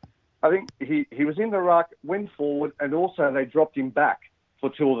 I think he was in the ruck, went forward, and also they dropped him back for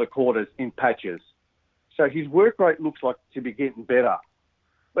 2 of the quarters in patches. So his work rate looks like to be getting better.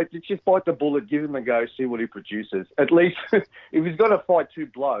 But just bite the bullet, give him a go, see what he produces. At least if he's got to fight 2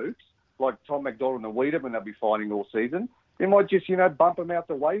 blokes, like Tom McDonald and Wiedemann they'll be fighting all season, they might just, bump him out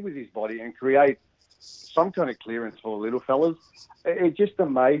the way with his body and create some kind of clearance for the little fellas. It just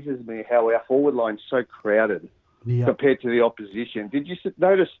amazes me how our forward line's so crowded compared to the opposition. Did you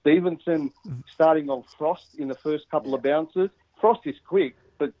notice Stevenson starting on Frost in the first couple of bounces? Frost is quick,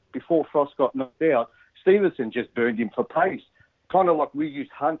 but before Frost got knocked out, Stevenson just burned him for pace. Kind of like we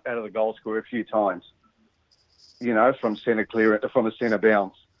used Hunt out of the goal scorer a few times, from a centre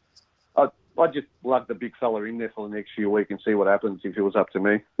bounce. I just love the big fella in there for the next few weeks and see what happens if it was up to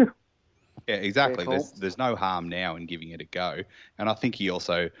me. Yeah, exactly. There's no harm now in giving it a go. And I think he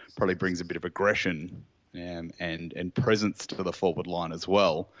also probably brings a bit of aggression and presence to the forward line as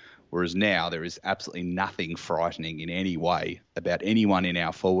well. Whereas now there is absolutely nothing frightening in any way about anyone in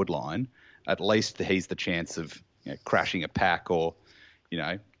our forward line. At least he's the chance of crashing a pack or,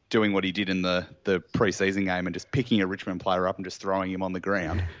 doing what he did in the pre-season game and just picking a Richmond player up and just throwing him on the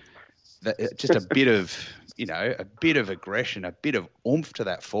ground. Just a bit of, a bit of aggression, a bit of oomph to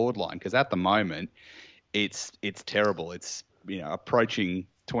that forward line. Because at the moment, it's terrible. It's, approaching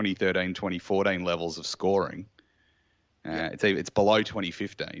 2013, 2014 levels of scoring. It's below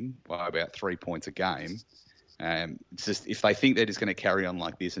 2015 by about 3 points a game. It's just, if they think they're just going to carry on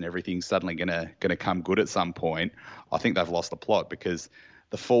like this and everything's suddenly going to come good at some point, I think they've lost the plot, because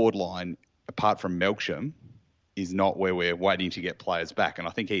the forward line, apart from Melksham, is not where we're waiting to get players back. And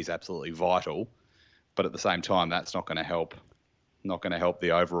I think he's absolutely vital. But at the same time, that's not going to help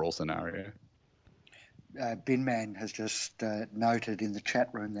the overall scenario. Binman has just noted in the chat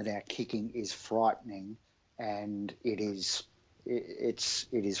room that our kicking is frightening, and it is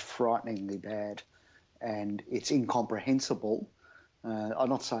frighteningly bad, and it's incomprehensible. I'm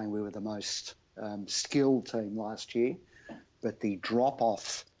not saying we were the most skilled team last year, but the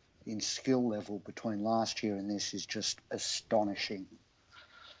drop-off in skill level between last year and this is just astonishing.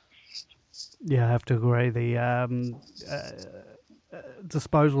 Yeah, I have to agree. The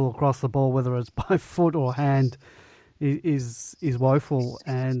disposal across the ball, whether it's by foot or hand, is woeful,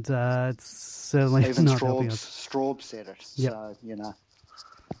 and it's certainly even not helping us. Straub said it, yep. So,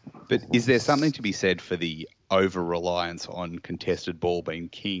 But is there something to be said for the over-reliance on contested ball being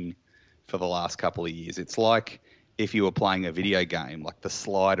king for the last couple of years? It's like if you were playing a video game, like the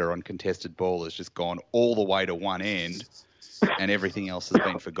slider on contested ball has just gone all the way to one end and everything else has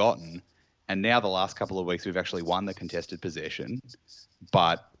been forgotten. And now the last couple of weeks, we've actually won the contested possession,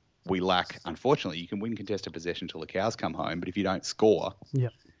 but we lack, unfortunately, you can win contested possession till the cows come home, but if you don't score,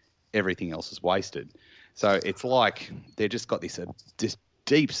 everything else is wasted. So it's like they've just got this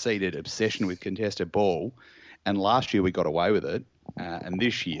deep-seated obsession with contested ball, and last year we got away with it, and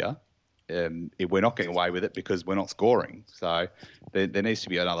this year we're not getting away with it because we're not scoring. So there needs to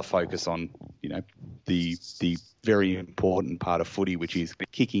be another focus on, the very important part of footy, which is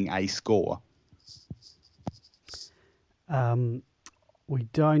kicking a score. We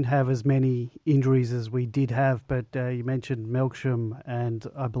don't have as many injuries as we did have, but you mentioned Melksham, and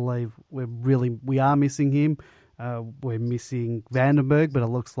I believe we are missing him. We're missing Vandenberg, but it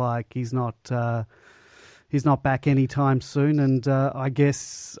looks like he's not back anytime soon. And I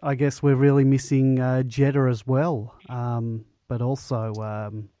guess we're really missing Jeddah as well, but also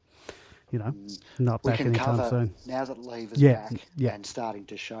not back anytime soon. Now that Lever's back and starting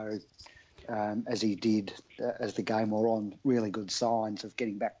to show, as he did as the game wore on, really good signs of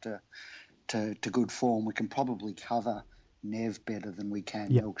getting back to good form. We can probably cover Nev better than we can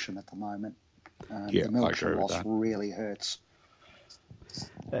Melksham at the moment. The Melksham loss really hurts.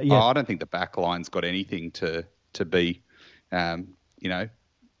 I don't think the back line's got anything to be,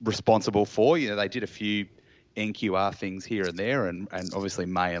 responsible for. They did a few NQR things here and there, and obviously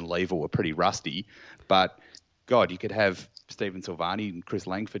May and Lever were pretty rusty. But, God, you could have Stephen Silvani and Chris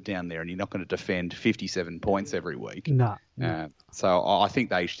Langford down there, and you're not going to defend 57 points every week. No. So I think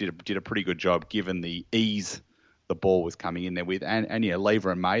they did a pretty good job given the ease the ball was coming in there with. And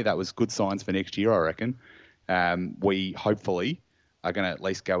Lever and May, that was good signs for next year, I reckon. We hopefully are going to at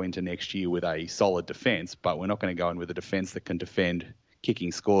least go into next year with a solid defence, but we're not going to go in with a defence that can defend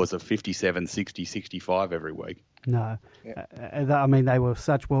kicking scores of 57, 60, 65 every week. No. I mean, they were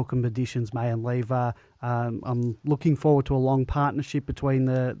such welcome additions, May and Lever. I'm looking forward to a long partnership between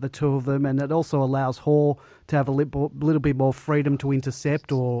the two of them, and it also allows Hoare to have a little bit more freedom to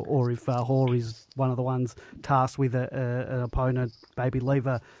intercept, or if Hoare is one of the ones tasked with an opponent, maybe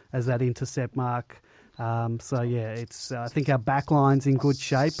Lever as that intercept mark. It's. I think our backline's in good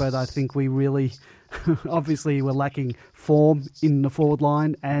shape, but I think we really, obviously, we're lacking form in the forward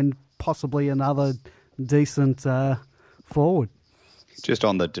line and possibly another decent forward. Just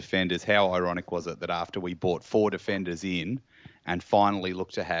on the defenders, how ironic was it that after we bought 4 defenders in and finally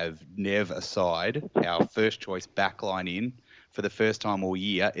looked to have Nev aside, our first choice backline in, for the first time all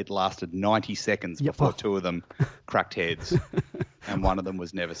year, it lasted 90 seconds before 2 of them cracked heads. And one of them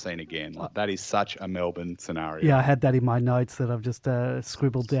was never seen again. That is such a Melbourne scenario. Yeah, I had that in my notes that I've just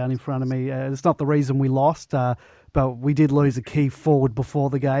scribbled down in front of me. It's not the reason we lost, but we did lose a key forward before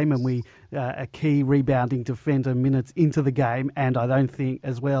the game, and a key rebounding defender minutes into the game. And I don't think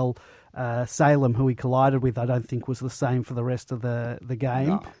as well, Salem, who he collided with, I don't think was the same for the rest of the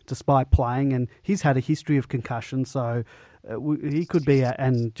game, despite playing. And he's had a history of concussion, so he could be,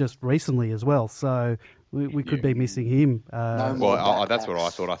 and just recently as well. So we could be missing him. That's what I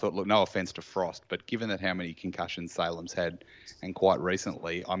thought. I thought, look, no offence to Frost, but given that how many concussions Salem's had, and quite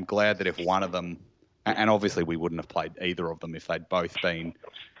recently, I'm glad that if one of them, and obviously we wouldn't have played either of them if they'd both been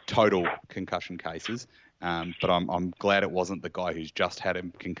total concussion cases, but I'm glad it wasn't the guy who's just had a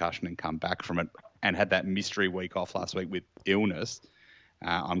concussion and come back from it and had that mystery week off last week with illness.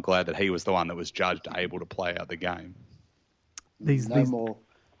 I'm glad that he was the one that was judged able to play out the game.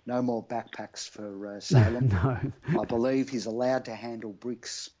 No more backpacks for Salem. No. I believe he's allowed to handle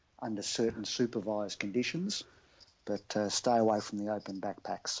bricks under certain supervised conditions, but stay away from the open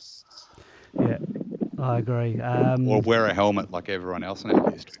backpacks. Yeah, I agree. Or wear a helmet like everyone else in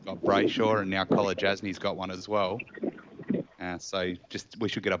our list. We've got Brayshaw, and now Collar Jasney's got one as well. So we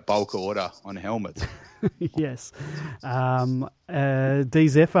should get a bulk order on helmets. Yes. D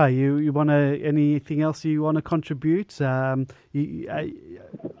Zephyr, you want anything else you want to contribute?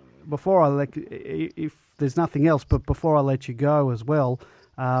 Before I if there's nothing else, but before I let you go as well,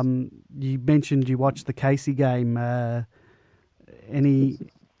 you mentioned you watched the Casey game.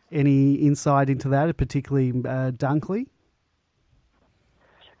 Any insight into that, particularly Dunkley?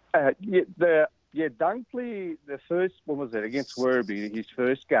 Dunkley, the first, what was it, against Werribee, his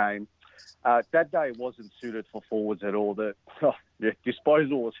first game, that day wasn't suited for forwards at all. The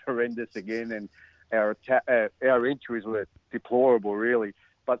disposal was horrendous again, and our entries were deplorable, really.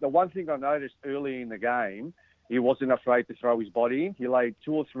 But the one thing I noticed early in the game, he wasn't afraid to throw his body in. He laid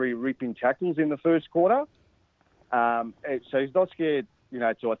 2 or 3 ripping tackles in the first quarter. So he's not scared,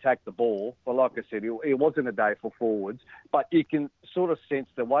 to attack the ball. But like I said, it wasn't a day for forwards. But you can sort of sense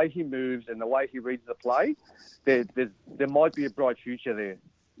the way he moves and the way he reads the play, there might be a bright future there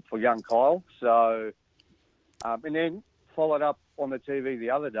for young Kyle. So, and then followed up on the TV the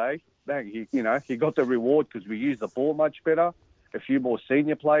other day. Bang, he got the reward because we used the ball much better. A few more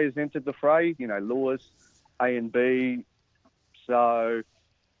senior players entered the fray. Lewis, A and B. So,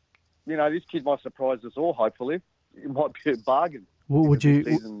 this kid might surprise us all. Hopefully, it might be a bargain. Well, would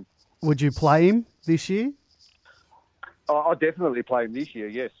you play him this year? I'll definitely play him this year.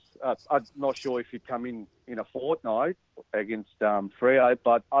 Yes, I'm not sure if he'd come in a fortnight against Freo,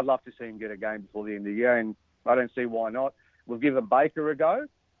 but I'd love to see him get a game before the end of the year, and I don't see why not. We've given Baker a go,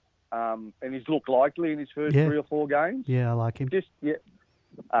 and he's looked likely in his first 3 or 4 games. Yeah, I like him.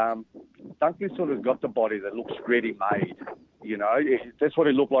 Duncan's sort of got the body that looks ready-made. That's what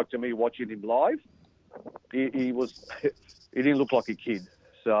it looked like to me watching him live. He didn't look like a kid.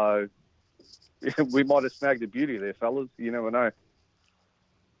 So we might have snagged a beauty there, fellas. You never know.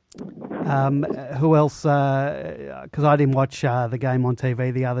 Who else? Because I didn't watch the game on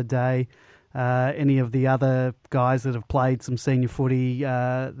TV the other day. Any of the other guys that have played some senior footy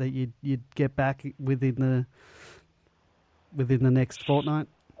that you'd get back within the next fortnight?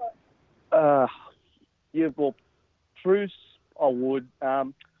 Truce, I would.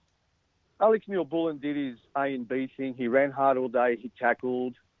 Alex Neil-Bullen did his A and B thing. He ran hard all day. He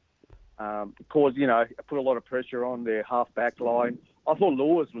tackled. Put a lot of pressure on their half-back line. I thought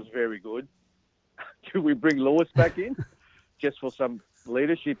Lewis was very good. Should we bring Lewis back in just for some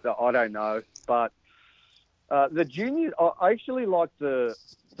leadership? I don't know. But the junior, I actually like the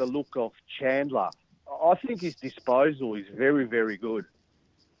look of Chandler. I think his disposal is very, very good.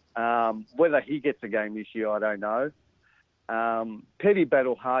 Whether he gets a game this year, I don't know. Petty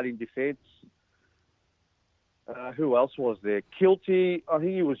battled hard in defence. Who else was there? Kilty, I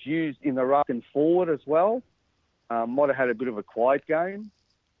think he was used in the ruck and forward as well. Might have had a bit of a quiet game.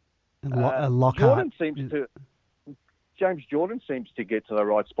 Lockhart. James Jordan seems to get to the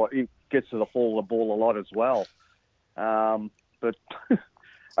right spot. He gets to the ball a lot as well. But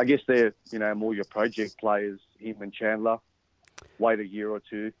I guess they're, more your project players, him and Chandler. Wait a year or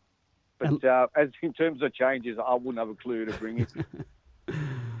two. But as in terms of changes, I wouldn't have a clue to bring in.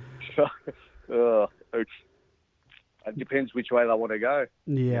 It depends which way they want to go.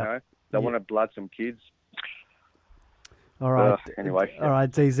 Yeah. They want to blood some kids. All right. Anyway. All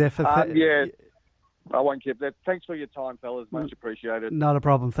right, D. Zephyr. I won't keep that. Thanks for your time, fellas. Much appreciated. Not a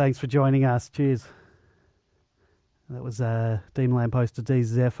problem. Thanks for joining us. Cheers. That was Demonland poster D.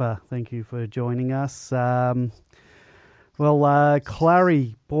 Zephyr. Thank you for joining us.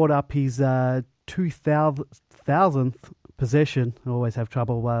 Clary brought up his 2000th possession. I always have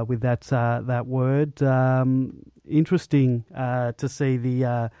trouble with that word. Interesting to see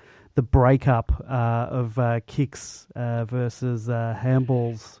the breakup of kicks versus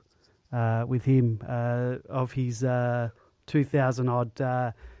handballs with him. Of his 2,000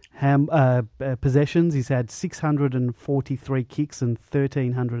 odd possessions, he's had 643 kicks and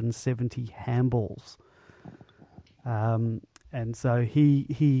 1,370 handballs. And so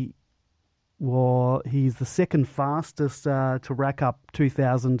he's the second fastest to rack up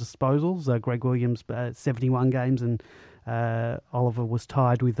 2,000 disposals. Greg Williams, 71 games, and Oliver was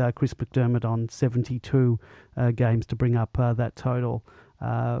tied with Chris McDermott on 72 games to bring up that total.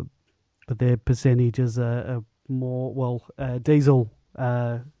 But their percentages are more, Diesel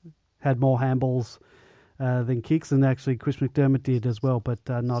had more handballs than kicks, and actually Chris McDermott did as well, but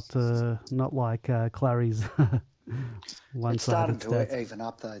not like Clary's one-sided It's starting stats. to even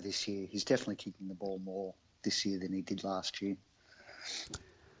up, though, this year. He's definitely kicking the ball more this year than he did last year.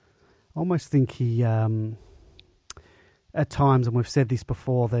 I almost think he, at times, and we've said this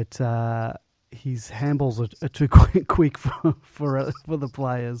before, that his handballs are too quick for the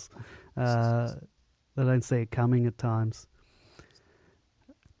players. They don't see it coming at times.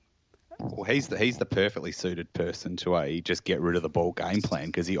 Well, he's the perfectly suited person to just get rid of the ball game plan,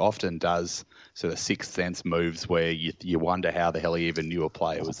 because he often does sort of sixth sense moves where you wonder how the hell he even knew a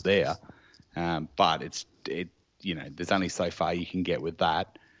player was there. But there's only so far you can get with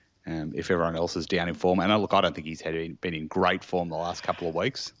that if everyone else is down in form. And look, I don't think he's been in great form the last couple of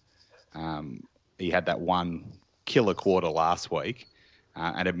weeks. He had that one killer quarter last week.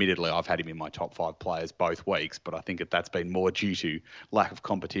 And admittedly, I've had him in my top 5 players both weeks, but I think that's been more due to lack of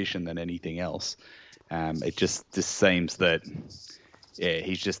competition than anything else. It just seems that,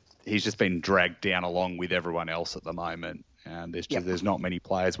 he's just been dragged down along with everyone else at the moment. There's not many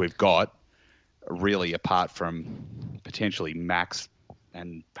players we've got, really, apart from potentially Max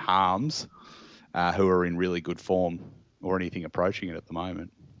and Harms, who are in really good form or anything approaching it at the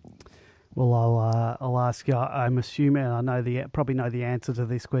moment. Well, I'll ask you. I'm assuming I probably know the answer to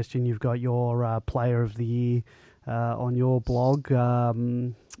this question. You've got your Player of the Year on your blog.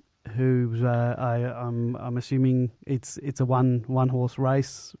 who I'm assuming it's a one horse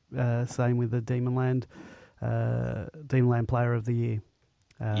race. Same with the Demonland Player of the Year.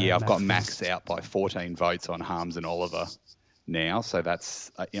 I've got Max out by 14 votes on Harms and Oliver now, so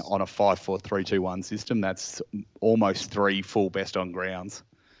that's on a 5-4-3-2-1 system. That's almost 3 full best on grounds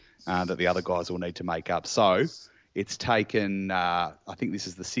that the other guys will need to make up. So it's taken, I think this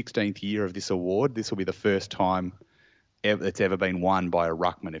is the 16th year of this award. This will be the first time it's ever been won by a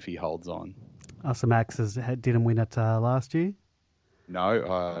ruckman if he holds on. So Max didn't win it last year?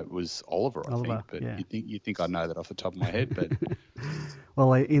 No, it was Oliver, I think. But yeah. you'd think I'd know that off the top of my head. But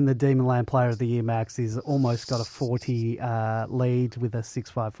well, in the Demonland Player of the Year, Max is almost got a 40 lead with a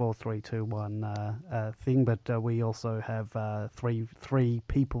 6-5-4-3-2-1 thing. But we also have three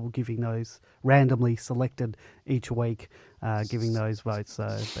people giving those, randomly selected each week, giving those votes.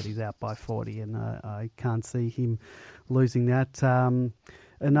 But he's out by 40, and I can't see him losing that.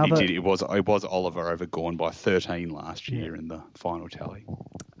 It was Oliver over Gawn by 13 last year in the final tally.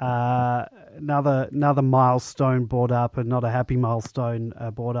 Another milestone brought up, and not a happy milestone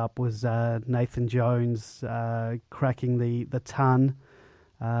brought up, was Nathan Jones cracking the ton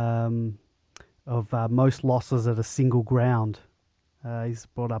of most losses at a single ground. He's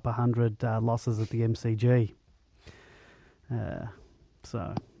brought up 100 losses at the MCG.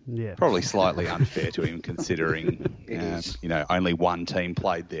 Yeah, probably slightly unfair to him considering only one team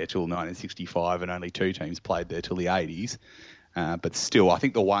played there till 1965 and only 2 teams played there till the 80s. But still, I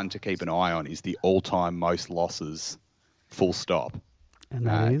think the one to keep an eye on is the all-time most losses, full stop. And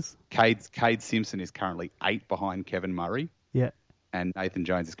that is? Cade Simpson is currently 8 behind Kevin Murray. Yeah. And Nathan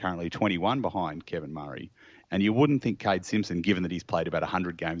Jones is currently 21 behind Kevin Murray. And you wouldn't think Cade Simpson, given that he's played about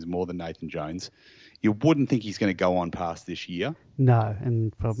 100 games more than Nathan Jones, you wouldn't think he's going to go on past this year. No,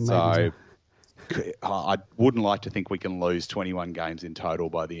 and probably so I wouldn't like to think we can lose 21 games in total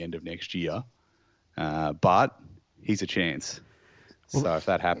by the end of next year, but he's a chance. So if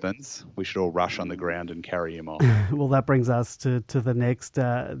that happens, we should all rush on the ground and carry him off. Well, that brings us to the next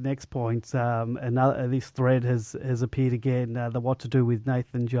point. This thread has appeared again. The what to do with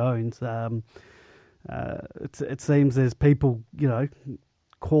Nathan Jones. It seems there's people,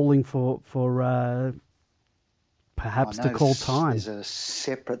 calling for perhaps to call time. There's a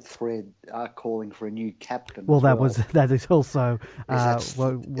separate thread calling for a new captain. Well, that is also. Are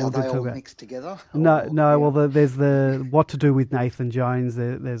they all mixed together? No. Yeah. Well, there's the what to do with Nathan Jones.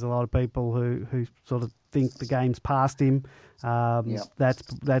 There's a lot of people who sort of think the game's past him.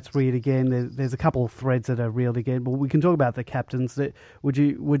 That's weird again. There's a couple of threads that are real again. But we can talk about the captains. Would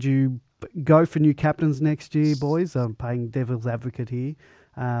you go for new captains next year, boys? I'm playing devil's advocate here.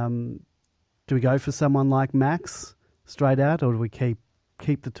 Do we go for someone like Max straight out, or do we keep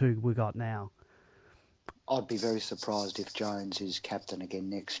the 2 we got now? I'd be very surprised if Jones is captain again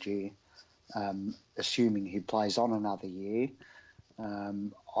next year, assuming he plays on another year.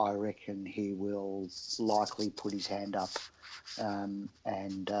 I reckon he will likely put his hand up and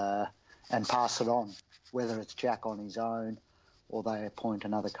pass it on, whether it's Jack on his own or they appoint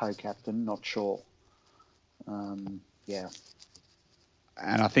another co-captain. Not sure.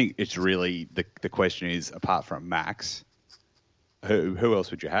 And I think it's really the question is, apart from Max, who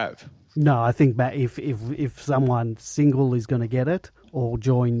else would you have? No, I think if someone single is going to get it or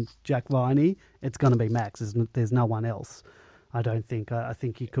join Jack Viney, it's going to be Max. There's no one else. I don't think. I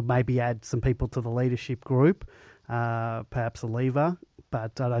think you could maybe add some people to the leadership group, perhaps a lever,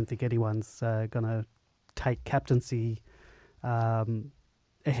 but I don't think anyone's going to take captaincy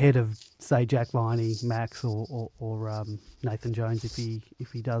ahead of, say, Jack Viney, Max, or Nathan Jones if he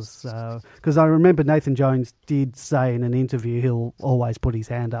does. Because I remember Nathan Jones did say in an interview he'll always put his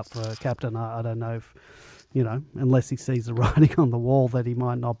hand up for captain. I don't know if, unless he sees the writing on the wall that he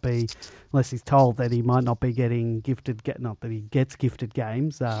might not be, unless he's told that he might not be getting gifted, not that he gets gifted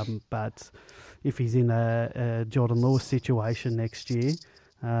games, but if he's in a Jordan Lewis situation next year,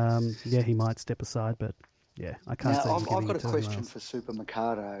 he might step aside, but... Yeah, I can't say. I've got a question for Super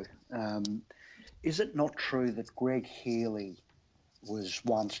Mikado. Is it not true that Greg Healy was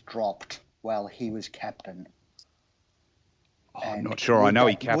once dropped while he was captain? I'm not sure. I know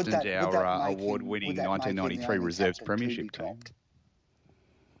he captained our award-winning 1993 Reserves Premiership team.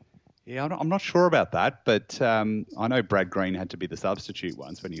 Yeah, I'm not sure about that, but I know Brad Green had to be the substitute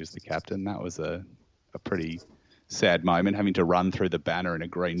once when he was the captain. That was a pretty sad moment, having to run through the banner in a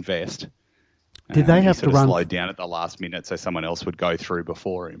green vest. Did they have to run? Slowed down at the last minute so someone else would go through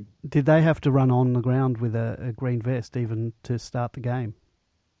before him. Did they have to run on the ground with a green vest even to start the game?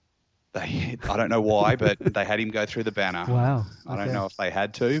 I don't know why, but they had him go through the banner. Wow. Okay. I don't know if they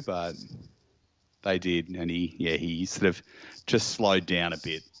had to, but they did, and he sort of just slowed down a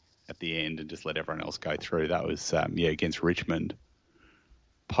bit. at the end and just let everyone else go through. That was against Richmond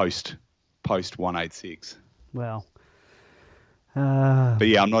post 186. Wow. But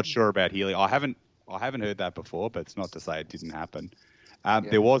yeah, I'm not sure about Healy. I haven't heard that before, but it's not to say it didn't happen.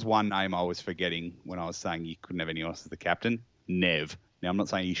 There was one name I was forgetting when I was saying you couldn't have anyone else as the captain. Nev. Now I'm not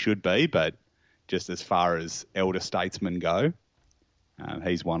saying he should be, but just as far as elder statesmen go,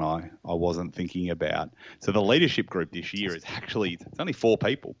 he's one I wasn't thinking about. So the leadership group this year is actually, it's only 4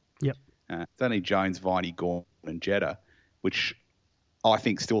 people. Yep. It's only Jones, Viney, Gawn and Jetta, which I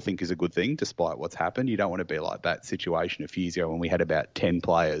still think is a good thing despite what's happened. You don't want to be like that situation a few years ago when we had about 10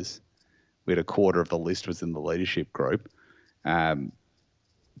 players. We had a quarter of the list was in the leadership group.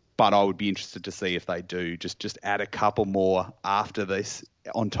 But I would be interested to see if they do just add a couple more after this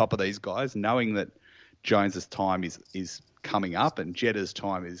on top of these guys, knowing that Jones's time is coming up and Jetta's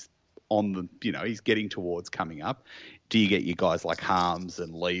time is on the, he's getting towards coming up. Do you get your guys like Harms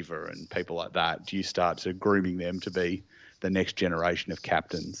and Lever and people like that? Do you start to grooming them to be the next generation of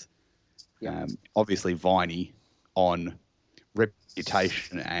captains? Yeah. Obviously, Viney on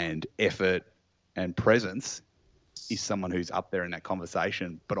reputation and effort and presence is someone who's up there in that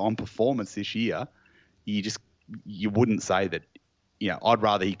conversation. But on performance this year, you wouldn't say that. I'd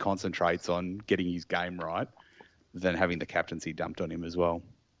rather he concentrates on getting his game right than having the captaincy dumped on him as well.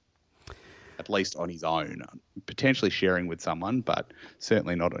 At least on his own, potentially sharing with someone, but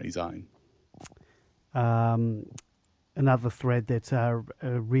certainly not on his own. Another thread that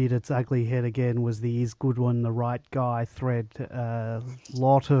reared its ugly head again was the "Is Goodwin the right guy?" thread.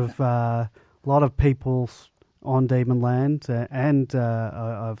 Lot of people on Demonland and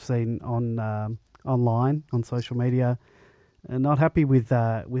I've seen on online on social media not happy with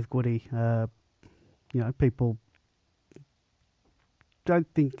Goody. People don't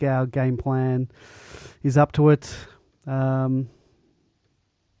think our game plan is up to it. I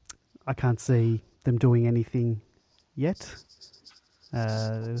can't see them doing anything yet.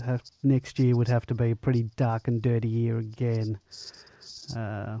 Next year would have to be a pretty dark and dirty year again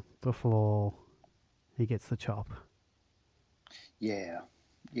before he gets the chop. Yeah.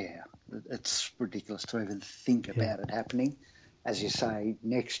 It's ridiculous to even think about it happening. As you say,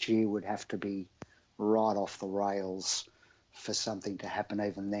 next year would have to be right off the rails for something to happen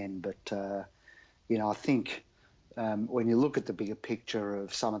even then. But, I think when you look at the bigger picture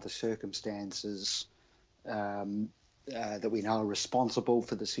of some of the circumstances that we know are responsible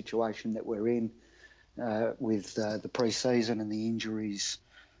for the situation that we're in with the pre-season and the injuries,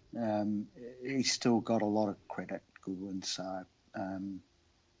 he's still got a lot of credit, Goodwin. So,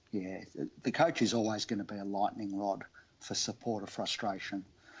 the coach is always going to be a lightning rod for support or frustration.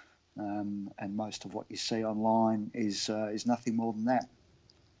 And most of what you see online is nothing more than that.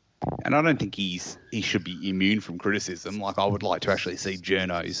 And I don't think he should be immune from criticism. Like, I would like to actually see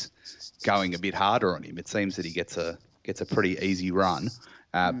journos going a bit harder on him. It seems that he gets a pretty easy run.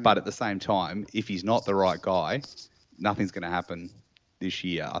 But at the same time, if he's not the right guy, nothing's going to happen this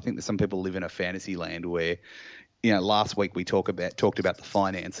year. I think that some people live in a fantasy land where, last week we talked about the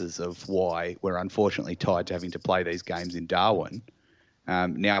finances of why we're unfortunately tied to having to play these games in Darwin.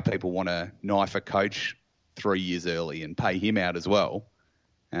 Now people want to knife a coach 3 years early and pay him out as well.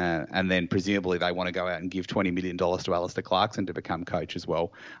 And then presumably they want to go out and give $20 million to Alistair Clarkson to become coach as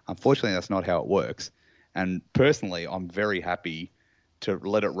well. Unfortunately, that's not how it works. And personally, I'm very happy to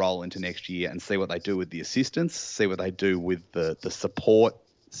let it roll into next year and see what they do with the assistants, see what they do with the support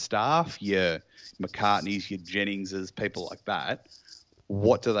staff, your McCartneys, your Jenningses, people like that.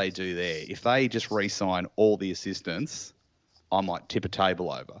 What do they do there? If they just re-sign all the assistants, I might tip a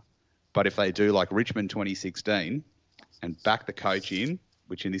table over. But if they do like Richmond 2016 and back the coach in,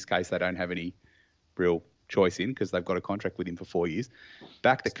 which in this case they don't have any real choice in because they've got a contract with him for 4 years,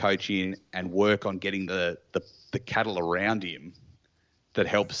 back the coach in and work on getting the cattle around him that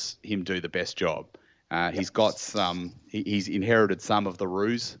helps him do the best job. He's got he's inherited some of the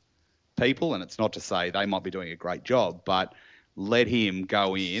Roos people, and it's not to say they might be doing a great job, but let him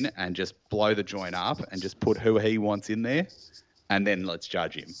go in and just blow the joint up and just put who he wants in there, and then let's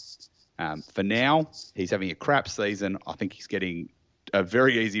judge him. For now, he's having a crap season. I think he's getting a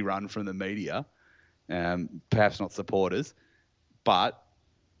very easy run from the media, perhaps not supporters, but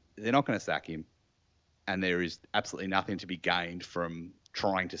they're not going to sack him, and there is absolutely nothing to be gained from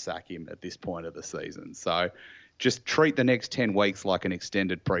trying to sack him at this point of the season. So just treat the next 10 weeks like an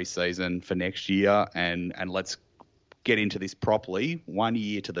extended pre-season for next year, and let's get into this properly 1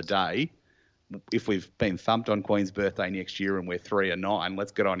 year to the day. If we've been thumped on Queen's birthday next year and we're 3-9,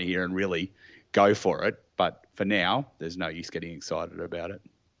 let's get on here and really go for it. But for now, there's no use getting excited about it.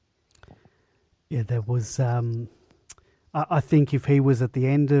 Yeah, there was I think if he was at the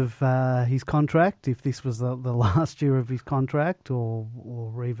end of his contract, if this was the last year of his contract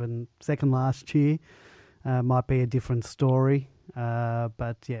or even second last year, might be a different story.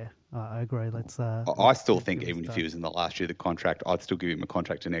 But yeah, I agree. I still think even if he was in the last year of the contract, I'd still give him a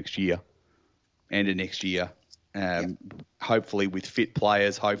contract to next year, end of next year. Hopefully with fit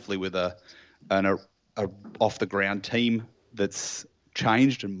players, hopefully with a off the ground team that's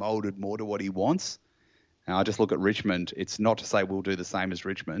changed and moulded more to what he wants. And I just look at Richmond. It's not to say we'll do the same as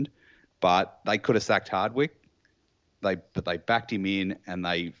Richmond, but they could have sacked Hardwick. But they backed him in and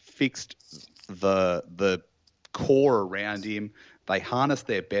they fixed the core around him. They harnessed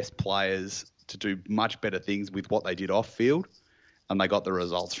their best players to do much better things with what they did off field, and they got the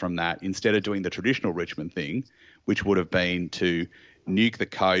results from that instead of doing the traditional Richmond thing, which would have been to nuke the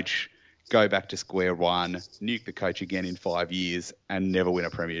coach, go back to square one, nuke the coach again in 5 years and never win a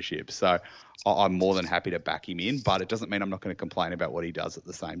premiership. So I'm more than happy to back him in, but it doesn't mean I'm not going to complain about what he does at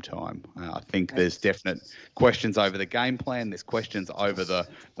the same time. I think there's definite questions over the game plan. There's questions over the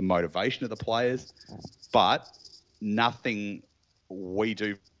motivation of the players, but nothing we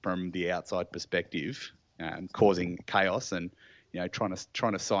do from the outside perspective causing chaos and trying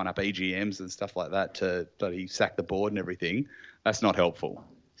to sign up EGMs and stuff like that to bloody sack the board and everything. That's not helpful.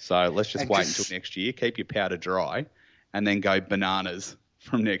 So let's just wait until next year, keep your powder dry, and then go bananas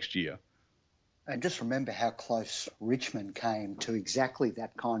from next year. And just remember how close Richmond came to exactly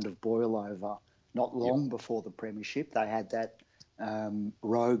that kind of boil over not long before the premiership. They had that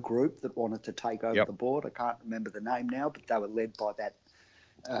rogue group that wanted to take over the board. I can't remember the name now, but they were led by that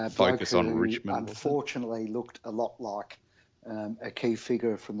Focus on Richmond. Unfortunately, looked a lot like a key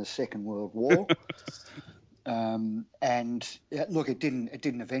figure from the Second World War. And look, it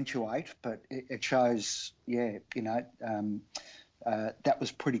didn't eventuate, but it shows, that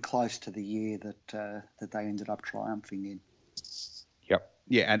was pretty close to the year that they ended up triumphing in. Yep.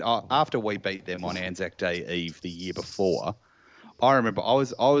 Yeah, and after we beat them on Anzac Day Eve the year before, I remember I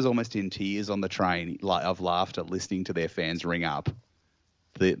was almost in tears on the train of laughter listening to their fans ring up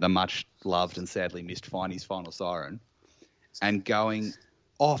the much loved and sadly missed Finey's Final Siren and going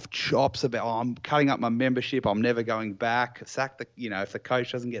off chops about, I'm cutting up my membership, I'm never going back, sack the, if the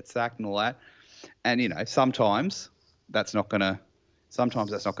coach doesn't get sacked and all that. And, sometimes that's not going to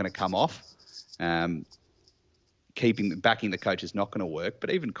come off. Backing the coach is not going to work.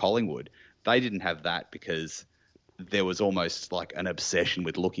 But even Collingwood, they didn't have that because there was almost like an obsession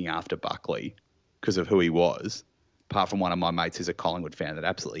with looking after Buckley because of who he was, apart from one of my mates who's a Collingwood fan that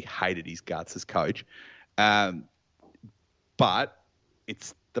absolutely hated his guts as coach. But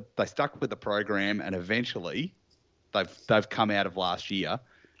they stuck with the program, and eventually they've come out of last year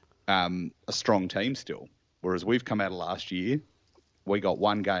a strong team still. Whereas we've come out of last year, we got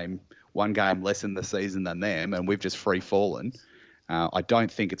one game less in the season than them, and we've just free fallen. I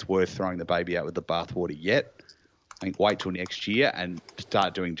don't think it's worth throwing the baby out with the bathwater yet. I think wait till next year and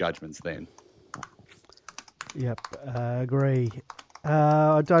start doing judgments then. Yep, agree.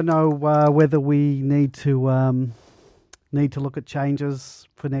 I don't know whether we need to look at changes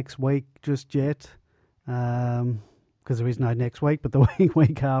for next week just yet, because there is no next week, but the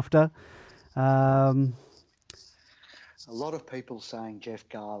week after. A lot of people saying Jeff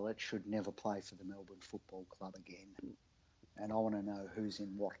Garlett should never play for the Melbourne Football Club again, and I want to know who's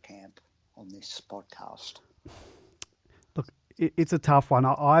in what camp on this podcast. Look, it's a tough one.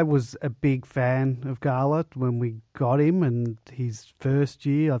 I was a big fan of Garlett when we got him, and his first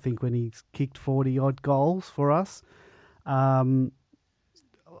year, I think when he kicked 40-odd goals for us.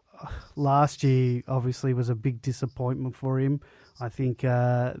 Last year, obviously, was a big disappointment for him. I think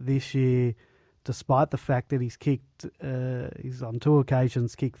this year, despite the fact that he's on 2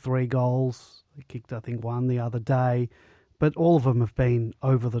 occasions kicked 3 goals. He kicked, I think, 1 the other day, but all of them have been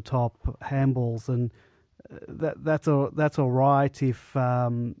over the top handballs, and that's all right if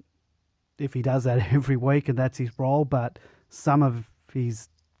he does that every week and that's his role. But some of his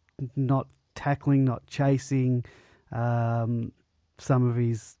not tackling, not chasing, some of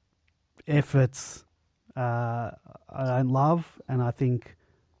his efforts I don't love, and I think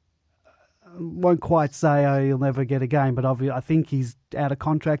won't quite say he'll never get a game, but obviously I think he's out of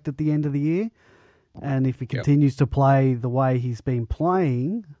contract at the end of the year, and if he continues to play the way he's been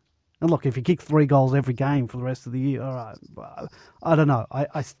playing, and look, if he kicks 3 goals every game for the rest of the year, all right, I don't know.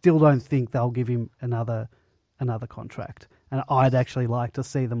 I still don't think they'll give him another contract, and I'd actually like to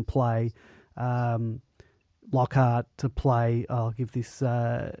see them play Lockhart to play. I'll give this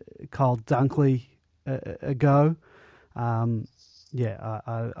Kyle Dunkley a go.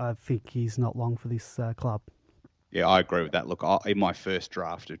 I think he's not long for this club. Yeah, I agree with that. Look, in my first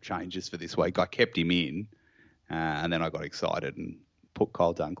draft of changes for this week, I kept him in and then I got excited and put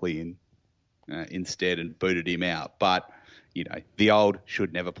Kyle Dunkley in instead and booted him out. But, the old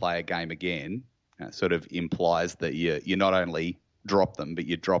should never play a game again sort of implies that you not only drop them, but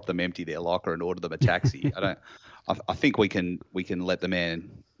you drop them, empty their locker and order them a taxi. I think we can let the man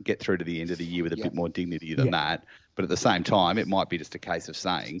get through to the end of the year with a bit more dignity than that. But at the same time, it might be just a case of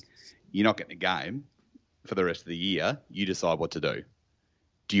saying, you're not getting a game for the rest of the year. You decide what to do.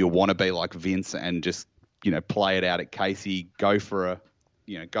 Do you want to be like Vince and just, play it out at Casey, go for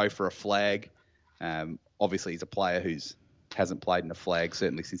a flag? Obviously, he's a player who's hasn't played in a flag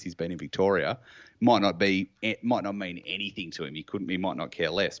certainly since he's been in Victoria. Might not mean anything to him. He might not care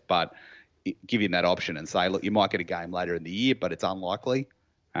less, but give him that option and say, look, you might get a game later in the year, but it's unlikely.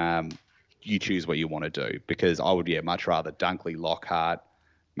 You choose what you want to do, because I would much rather Dunkley, Lockhart,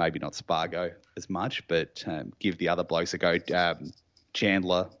 maybe not Spargo as much, but give the other blokes a go.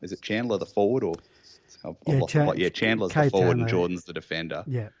 Chandler, is it Chandler the forward or? Chandler's the forward and Jordan's the defender.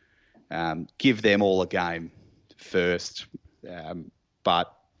 Yeah. Give them all a game first,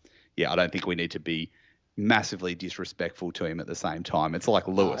 but I don't think we need to be massively disrespectful to him at the same time. It's like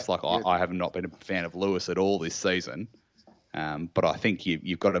Lewis. I have not been a fan of Lewis at all this season, but I think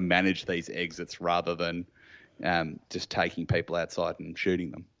you've got to manage these exits rather than just taking people outside and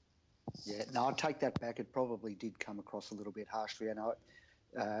shooting them. Yeah, no, I'll take that back. It probably did come across a little bit harshly, and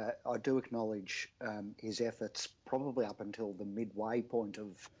I do acknowledge his efforts probably up until the midway point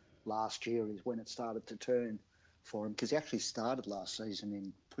of last year is when it started to turn for him, because he actually started last season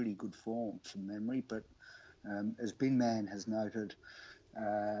in pretty good form from memory, but as Bin Man has noted,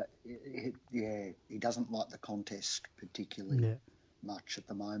 he doesn't like the contest particularly much at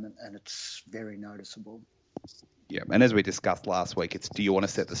the moment, and it's very noticeable. Yeah, and as we discussed last week, it's, do you want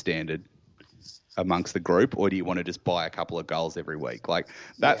to set the standard amongst the group, or do you want to just buy a couple of goals every week? Like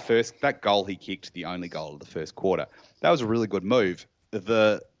that goal he kicked, the only goal of the first quarter, that was a really good move.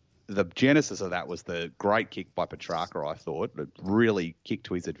 The genesis of that was the great kick by Petrarca, I thought. It really kicked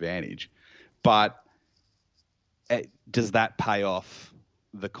to his advantage. But does that pay off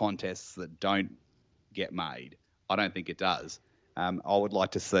the contests that don't get made? I don't think it does. I would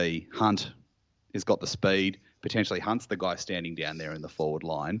like to see Hunt has got the speed. Potentially Hunt's the guy standing down there in the forward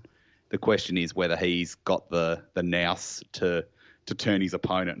line. The question is whether he's got the nous to turn his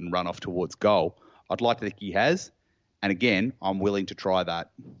opponent and run off towards goal. I'd like to think he has. And again, I'm willing to try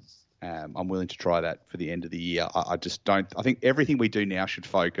that. I'm willing to try that for the end of the year. I just don't. I think everything we do now should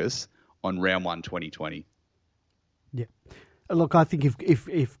focus on round 1, 2020. Yeah. Look, I think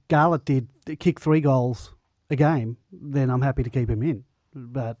if Garlett did kick 3 goals a game, then I'm happy to keep him in.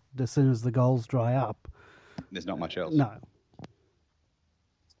 But as soon as the goals dry up, there's not much else. No.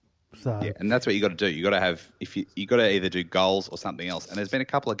 So yeah, and that's what you got to do. You got to have you got to either do goals or something else. And there's been a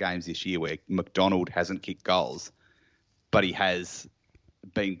couple of games this year where McDonald hasn't kicked goals, but he has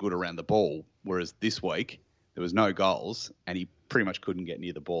been good around the ball. Whereas this week there was no goals, and he pretty much couldn't get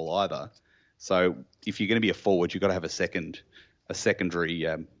near the ball either. So if you're going to be a forward, you've got to have a secondary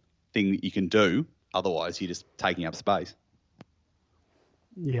thing that you can do. Otherwise, you're just taking up space.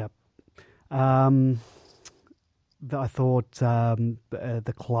 Yeah. I thought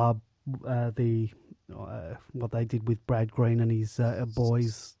the club, what they did with Brad Green and his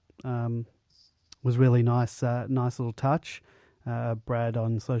boys was really nice. Nice little touch. Brad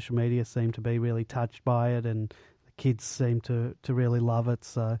on social media seemed to be really touched by it, and the kids seemed to really love it.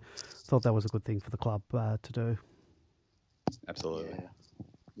 So I thought that was a good thing for the club to do. Absolutely.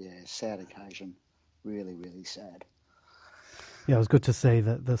 Yeah, sad occasion. Really, really sad. Yeah, it was good to see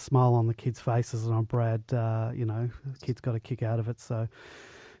the smile on the kids' faces and on Brad. The kids got a kick out of it. So,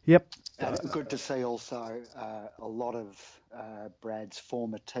 yep. Good to see also a lot of Brad's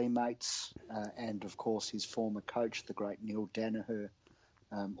former teammates and, of course, his former coach, the great Neil Danaher,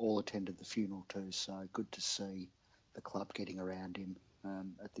 all attended the funeral too. So good to see the club getting around him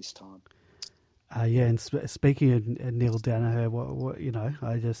at this time. And speaking of Neil Danaher,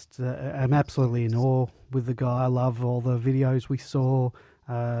 I'm absolutely in awe with the guy. I love all the videos we saw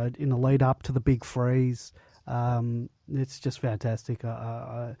in the lead up to the big freeze. It's just fantastic.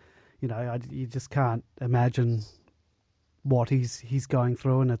 You just can't imagine what he's going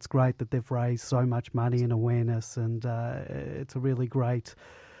through, and it's great that they've raised so much money and awareness, and it's a really great.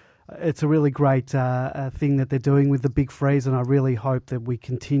 It's a really great thing that they're doing with the big freeze, and I really hope that we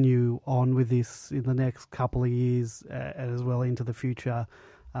continue on with this in the next couple of years as well into the future.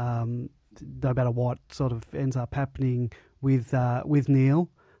 No matter what sort of ends up happening with Neil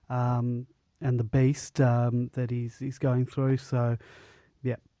and the beast that he's going through. So,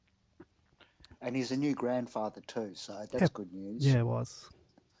 yeah. And he's a new grandfather too, so that's good news. Yeah, it was.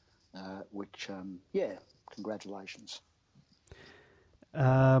 congratulations.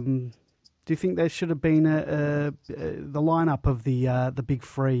 Do you think there should have been the lineup of the big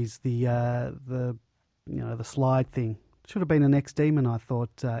freeze, the slide thing? Should have been an ex-Demon, I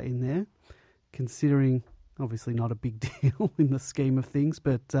thought, in there, considering obviously not a big deal in the scheme of things.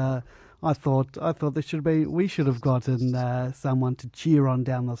 But I thought there should have been. We should have gotten someone to cheer on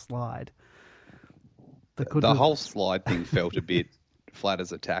down the slide. The whole slide thing felt a bit flat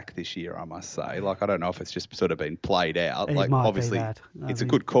as a tack this year, I must say. Like, I don't know if it's just sort of been played out. It like, might obviously, be that. it's a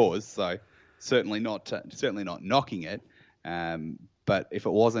good cause, so certainly not knocking it. But if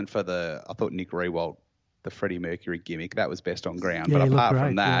it wasn't for I thought Nick Rewalt, the Freddie Mercury gimmick, that was best on ground. Yeah, but apart from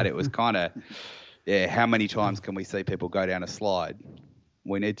great, that, yeah. it was kind of, how many times can we see people go down a slide?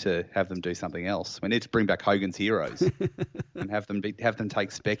 We need to have them do something else. We need to bring back Hogan's Heroes and have them take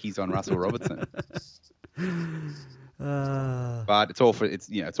speckies on Russell Robertson. But it's all for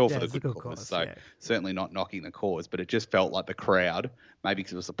the good cause. So certainly not knocking the cause, but it just felt like the crowd, maybe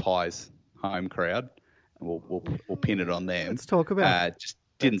because it was the Pies home crowd, and we'll pin it on them. Let's talk about it. Just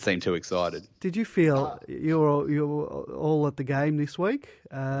didn't seem too excited. Did you feel you were all at the game this week?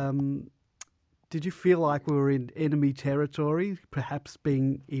 Did you feel like we were in enemy territory, perhaps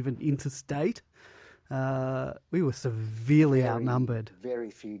being even interstate? We were severely outnumbered.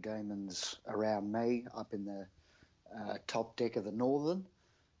 Very few Demons around me up in the top deck of the Northern,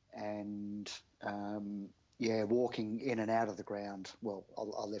 and walking in and out of the ground. Well,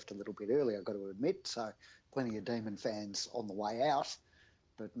 I left a little bit early, I've got to admit, so plenty of Demon fans on the way out,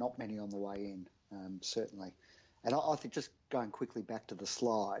 but not many on the way in, certainly. And I think, just going quickly back to the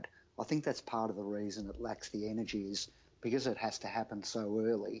slide, I think that's part of the reason it lacks the energy, is because it has to happen so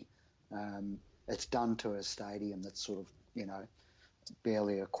early. It's done to a stadium that's sort of,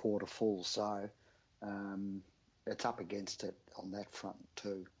 barely a quarter full, so it's up against it on that front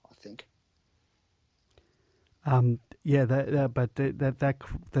too, I think.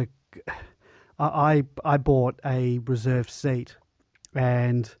 I bought a reserved seat,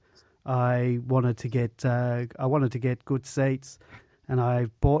 and I wanted to get good seats, and I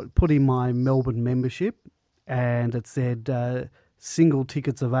put in my Melbourne membership, and it said single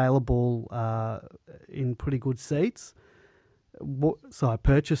tickets available in pretty good seats. So I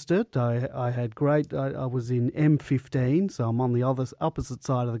purchased it. I had great. I was in M15, so I'm on the opposite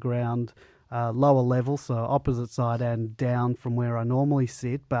side of the ground, lower level, so opposite side and down from where I normally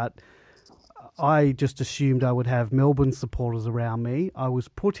sit. But I just assumed I would have Melbourne supporters around me. I was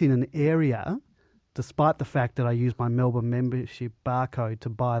put in an area, despite the fact that I used my Melbourne membership barcode to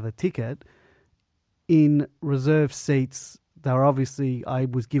buy the ticket, in reserved seats. I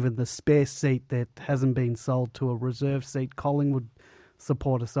was given the spare seat that hasn't been sold to a reserve seat Collingwood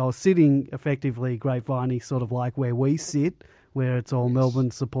supporter. So I was sitting effectively Grapevine, sort of like where we sit, where it's all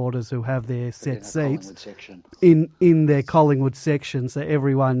Melbourne supporters who have their set seats in their Collingwood section. So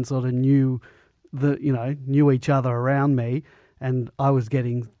everyone sort of knew each other around me, and I was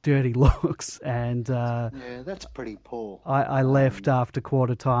getting dirty looks. And that's pretty poor. I left after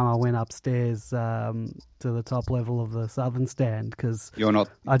quarter time. I went upstairs to the top level of the southern stand because I didn't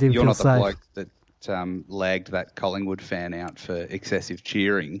feel safe. You're not the bloke that lagged that Collingwood fan out for excessive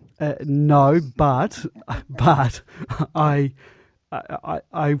cheering. No, but I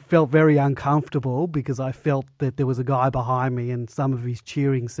felt very uncomfortable because I felt that there was a guy behind me and some of his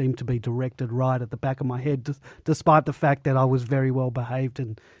cheering seemed to be directed right at the back of my head, despite the fact that I was very well behaved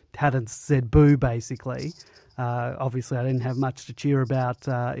and hadn't said boo, basically. Obviously, I didn't have much to cheer about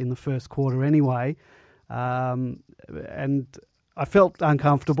in the first quarter anyway. And I felt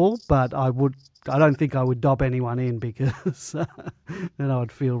uncomfortable, but I don't think I would dob anyone in because then I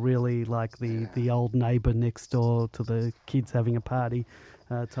would feel really like the old neighbour next door to the kids having a party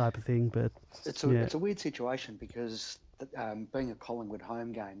type of thing. But it's a weird situation because being a Collingwood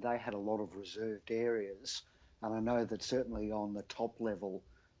home game, they had a lot of reserved areas, and I know that certainly on the top level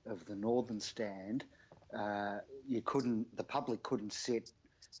of the northern stand, the public couldn't sit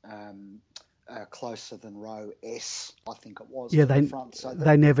closer than row S, I think it was. Yeah, the front. So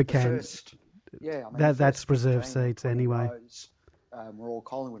they never can. That's reserved seats anyway. We're all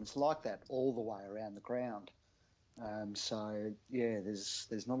Collingwood. It's like that all the way around the ground. There's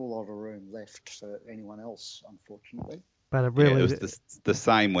not a lot of room left for anyone else, unfortunately. But it really it was the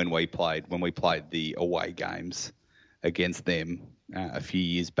same when we played the away games against them a few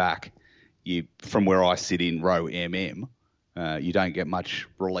years back. From where I sit in row MM, you don't get much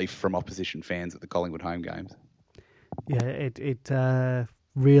relief from opposition fans at the Collingwood home games. Yeah, it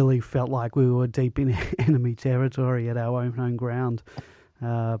really felt like we were deep in enemy territory at our own home ground.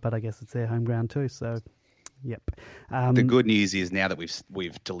 But I guess it's their home ground too, so Yep. The good news is now that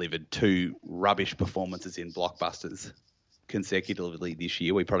we've delivered 2 rubbish performances in blockbusters consecutively this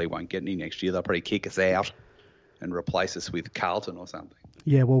year, we probably won't get any next year. They'll probably kick us out and replace us with Carlton or something.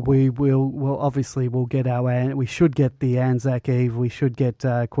 Yeah, well, obviously we'll get we should get the Anzac Eve, we should get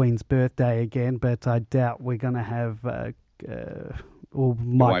Queen's Birthday again, but I doubt we're going to have. We'll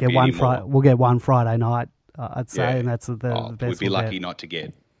get one Friday night, I'd say, and that's the best. We'd be lucky not to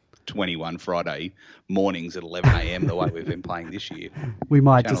get 21 Friday mornings at 11 a.m. the way we've been playing this year. We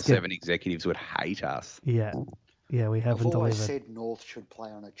might Channel just get 7 executives would hate us. Yeah, we haven't I've always delivered. said North should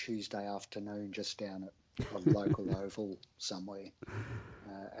play on a Tuesday afternoon just down at a local oval somewhere,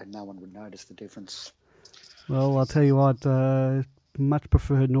 and no one would notice the difference. Well, I'll tell you what, much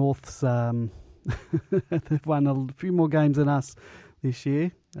prefer North's. They've won a few more games than us this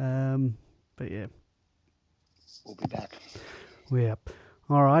year, but yeah. We'll be back. Yeah.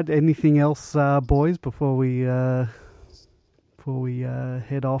 All right. Anything else, boys, before we head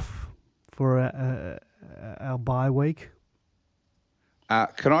off for our bye week?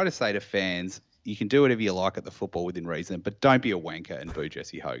 Can I just say to fans, you can do whatever you like at the football within reason, but don't be a wanker and boo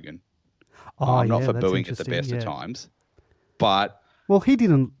Jesse Hogan. I'm not for booing at the best of times, but he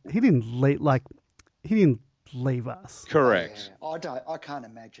didn't leave us. Correct. Yeah, I can't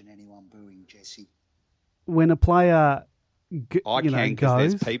imagine anyone booing Jesse. When a player because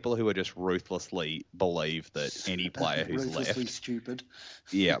there's people who are just ruthlessly believe that any player who's ruthlessly left. Stupid.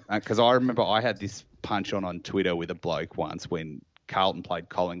 Yeah, because I remember I had this punch on Twitter with a bloke once when Carlton played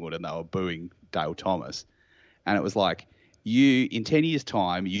Collingwood and they were booing Dale Thomas. And it was like, in 10 years'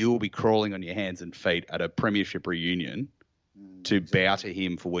 time, you will be crawling on your hands and feet at a premiership reunion to bow to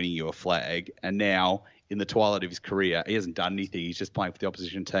him for winning you a flag. And now, in the twilight of his career, he hasn't done anything. He's just playing for the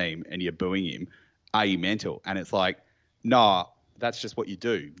opposition team and you're booing him. Are you mental? And it's like, no, that's just what you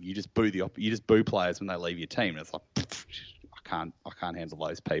do. You just boo players when they leave your team. And it's like, I can't handle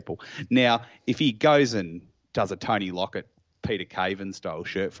those people. Now, if he goes and does a Tony Lockett, Peter Caven style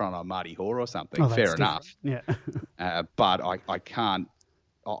shirt front on Marty Hoare or something, fair enough. Yeah. But I can't.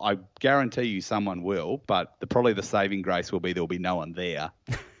 I guarantee you someone will, but probably the saving grace will be there will be no one there,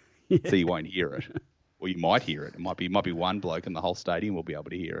 so you won't hear it. Or you might hear it. It might be one bloke and the whole stadium will be able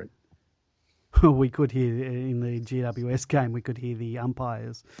to hear it. We could hear in the GWS game, we could hear the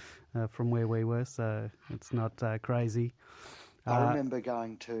umpires from where we were, so it's not crazy. I remember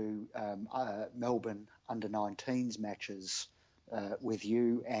going to Melbourne under-19s matches with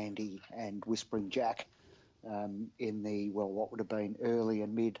you, Andy, and Whispering Jack in the, what would have been early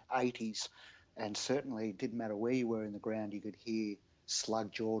and mid-'80s. And certainly it didn't matter where you were in the ground, you could hear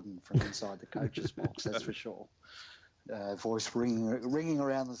Slug Jordan from inside the coach's box, that's for sure. Voice ringing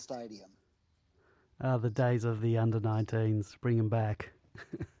around the stadium. The days of the under-19s, bring them back.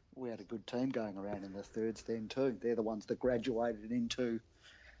 We had a good team going around in the thirds then too. They're the ones that graduated into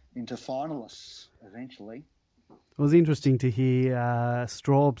finalists eventually. It was interesting to hear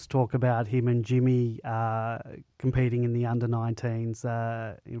Straubs talk about him and Jimmy competing in the under-19s,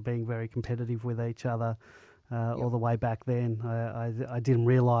 being very competitive with each other all the way back then. I didn't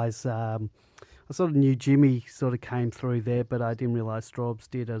realise... I sort of knew Jimmy sort of came through there, but I didn't realise Straubs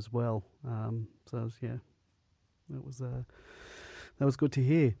did as well. That was good to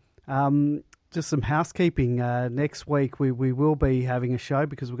hear. Just some housekeeping. Next week we will be having a show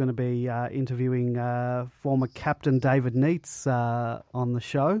because we're going to be interviewing former captain David Neitz on the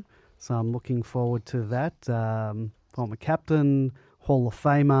show. So I'm looking forward to that. Former captain, Hall of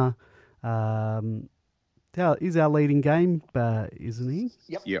Famer. Is our leading game, isn't he?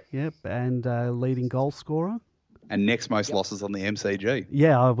 Yep. And leading goal scorer. And next most losses on the MCG.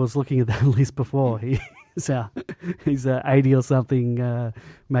 Yeah, I was looking at that list before. He's 80 or something.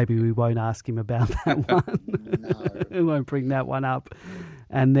 Maybe we won't ask him about that one. No. We won't bring that one up.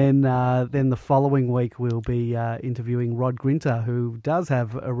 And then the following week we'll be interviewing Rod Grinter, who does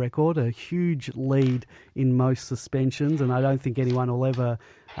have a record, a huge lead in most suspensions, and I don't think anyone will ever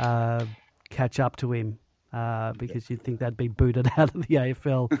catch up to him. Because you'd think they'd be booted out of the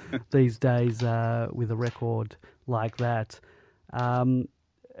AFL these days with a record like that.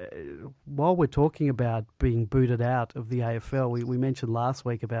 While we're talking about being booted out of the AFL, we mentioned last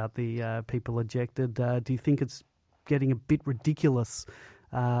week about the people ejected. Do you think it's getting a bit ridiculous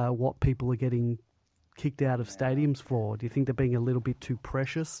what people are getting kicked out of stadiums for? Do you think they're being a little bit too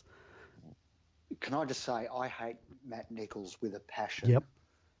precious? Can I just say I hate Matt Nichols with a passion. Yep.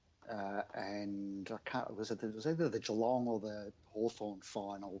 And I can't. It was either the Geelong or the Hawthorn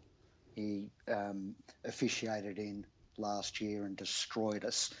final. He officiated in last year and destroyed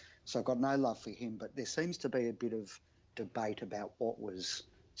us. So I've got no love for him. But there seems to be a bit of debate about what was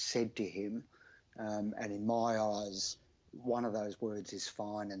said to him. And in my eyes, one of those words is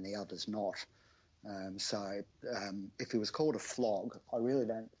fine and the other's not. So if it was called a flog, I really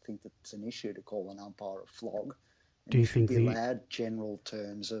don't think that it's an issue to call an umpire a flog. Do you think be allowed general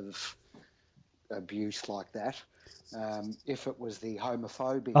terms of abuse like that? If it was the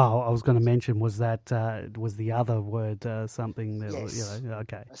homophobic... Oh, I was going to mention, was that was the other word something that, yes.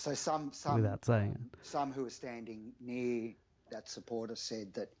 Okay. So some without saying it. Some who were standing near that supporter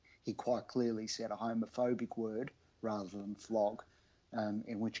said that he quite clearly said a homophobic word rather than flog,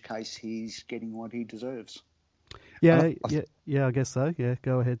 in which case he's getting what he deserves. Yeah, I guess so. Yeah,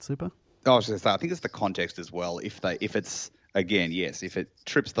 go ahead, Super. I was going to say, I think it's the context as well. If it's again, yes, if it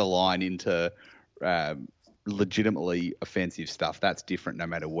trips the line into legitimately offensive stuff, that's different no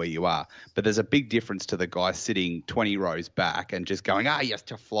matter where you are. But there's a big difference to the guy sitting 20 rows back and just going, yes,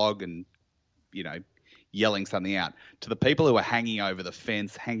 to flog and, yelling something out. To the people who are hanging over the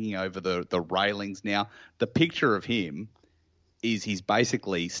fence, hanging over the railings now, the picture of him is he's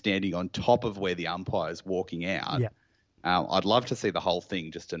basically standing on top of where the umpire's walking out. Yeah. I'd love to see the whole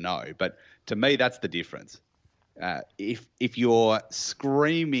thing just to know. But to me, that's the difference. If you're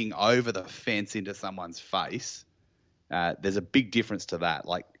screaming over the fence into someone's face, there's a big difference to that.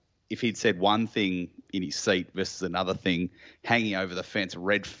 Like if he'd said one thing in his seat versus another thing, hanging over the fence,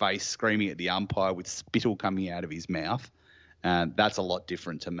 red face, screaming at the umpire with spittle coming out of his mouth, that's a lot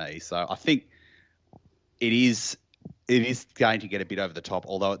different to me. So I think it is going to get a bit over the top,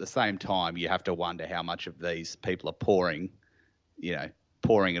 although at the same time you have to wonder how much of these people are pouring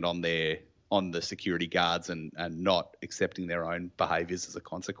it on the security guards and not accepting their own behaviours as a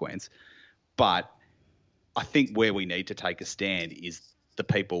consequence. But I think where we need to take a stand is the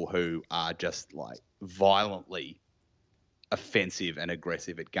people who are just like violently offensive and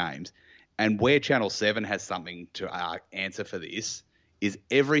aggressive at games. And where Channel 7 has something to answer for this is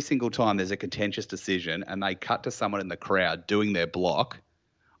every single time there's a contentious decision and they cut to someone in the crowd doing their block,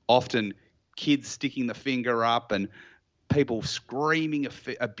 often kids sticking the finger up and people screaming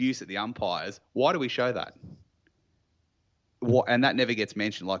abuse at the umpires. Why do we show that? And that never gets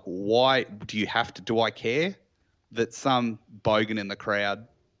mentioned. Like, why do I care that some bogan in the crowd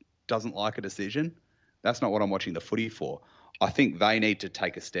doesn't like a decision? That's not what I'm watching the footy for. I think they need to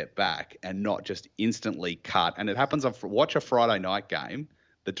take a step back and not just instantly cut. And it happens watch a Friday night game.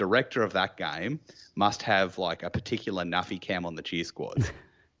 The director of that game must have like a particular nuffy cam on the cheer squad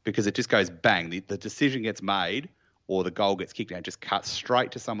because it just goes bang. The decision gets made or the goal gets kicked out, just cuts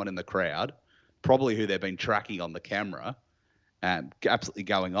straight to someone in the crowd, probably who they've been tracking on the camera, absolutely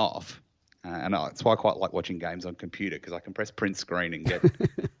going off. And that's why I quite like watching games on computer because I can press print screen and get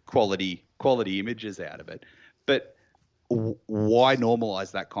quality images out of it. But why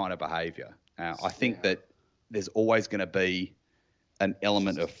normalise that kind of behaviour? I think that there's always going to be an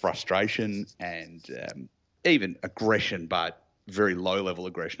element of frustration and even aggression, but very low-level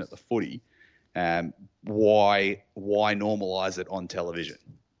aggression at the footy. Why normalise it on television?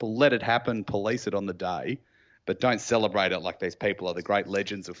 But let it happen, police it on the day, but don't celebrate it like these people are the great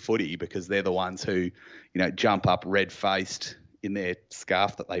legends of footy because they're the ones who, jump up red-faced in their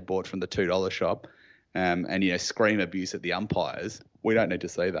scarf that they bought from the $2 shop and scream abuse at the umpires. We don't need to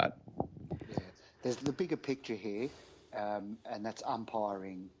see that. Yeah. There's the bigger picture here, and that's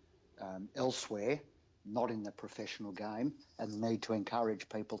umpiring elsewhere, not in the professional game, and the need to encourage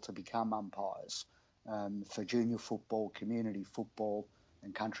people to become umpires for junior football, community football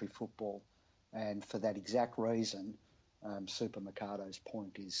and country football. And for that exact reason, Super Mercado's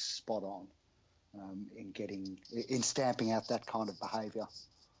point is spot on in stamping out that kind of behaviour.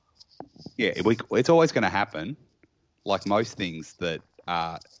 Yeah, it's always going to happen. Like most things that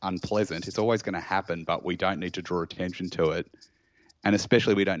are unpleasant, it's always going to happen, but we don't need to draw attention to it. And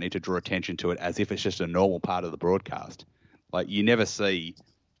especially we don't need to draw attention to it as if it's just a normal part of the broadcast. Like you never see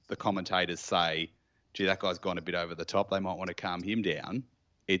the commentators say, gee, that guy's gone a bit over the top. They might want to calm him down.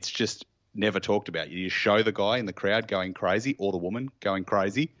 It's just never talked about. You just show the guy in the crowd going crazy or the woman going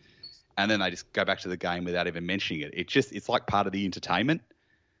crazy, and then they just go back to the game without even mentioning it. It's like part of the entertainment.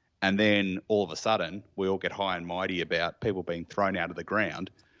 And then all of a sudden we all get high and mighty about people being thrown out of the ground.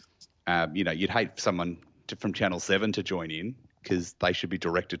 You'd hate someone from Channel 7 to join in because they should be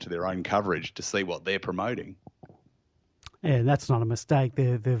directed to their own coverage to see what they're promoting. Yeah, that's not a mistake.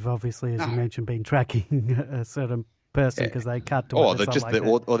 They've obviously, as you mentioned, been tracking a certain person because they cut to or they've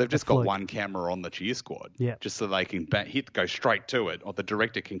just got one camera on the cheer squad, just so they can go straight to it, or the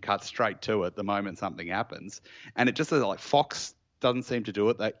director can cut straight to it the moment something happens. And it just like Fox doesn't seem to do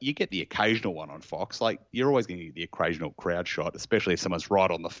it. That you get the occasional one on Fox, like you're always going to get the occasional crowd shot, especially if someone's right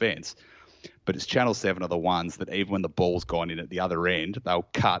on the fence. But it's Channel 7 are the ones that even when the ball's gone in at the other end, they'll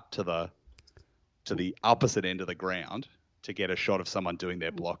cut to to the opposite end of the ground to get a shot of someone doing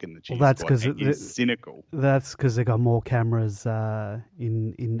their block in the G that's squad. because It's cynical. That's because they got more cameras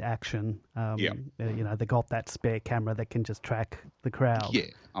in action. They got that spare camera that can just track the crowd. Yeah,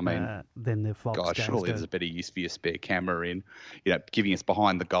 I mean, then the Fox. God, surely there's a better use for your spare camera in, giving us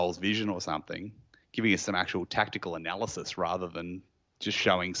behind the goals vision or something, giving us some actual tactical analysis rather than just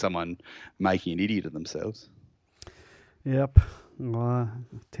showing someone making an idiot of themselves. Yep, well, I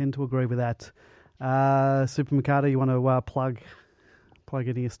tend to agree with that. Super Mikado, you want to plug any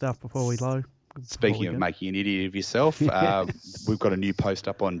of your stuff before we go? Speaking of making an idiot of yourself, we've got a new post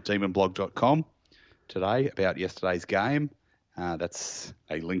up on demonblog.com today about yesterday's game. That's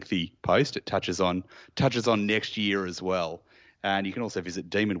a lengthy post. It touches on next year as well. And you can also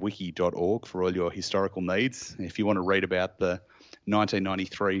visit demonwiki.org for all your historical needs. If you want to read about the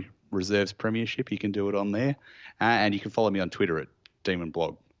 1993 Reserves Premiership, you can do it on there. And you can follow me on Twitter at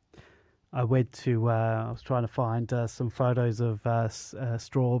demonblog. I went to. I was trying to find some photos of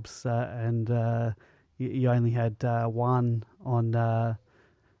Straubs, and you only had one on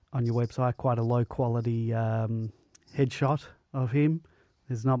your website. Quite a low quality headshot of him.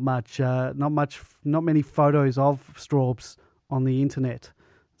 There's not many photos of Straubs on the internet.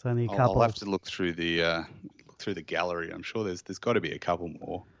 It's only a couple. I'll have to look through the gallery. I'm sure there's got to be a couple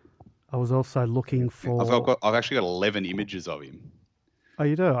more. I was also looking for. I've actually got 11 images of him. Oh,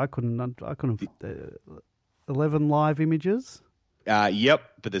 you do? I couldn't. 11 live images. Yep,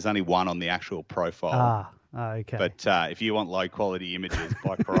 but there's only one on the actual profile. Okay. But if you want low quality images,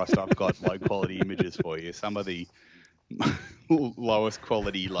 by Christ, I've got low quality images for you. Some of the lowest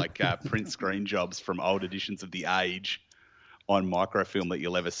quality, print screen jobs from old editions of The Age on microfilm that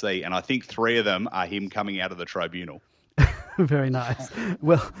you'll ever see, and I think 3 of them are him coming out of the tribunal. Very nice.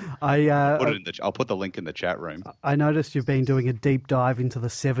 Well, I'll put the link in the chat room. I noticed you've been doing a deep dive into the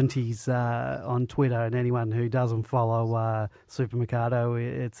 70s on Twitter, and anyone who doesn't follow Super Mikado,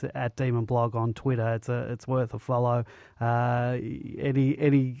 it's at Demon Blog on Twitter. It's worth a follow. There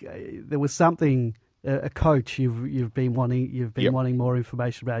was something. A coach you've been wanting more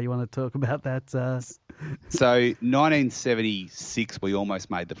information about. You want to talk about that? So 1976, we almost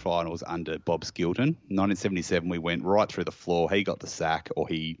made the finals under Bob Skilton. 1977, we went right through the floor. He got the sack, or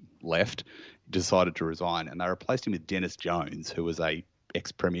he left, decided to resign, and they replaced him with Dennis Jones, who was a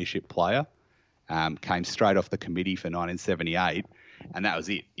ex-premiership player. Came straight off the committee for 1978, and that was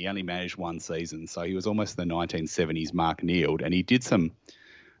it. He only managed one season, so he was almost the 1970s Mark Neild, and he did some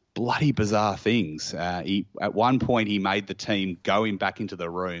bloody bizarre things. At one point, he made the team go back into the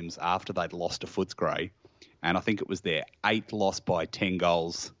rooms after they'd lost to Footscray, and I think it was their 8th loss by 10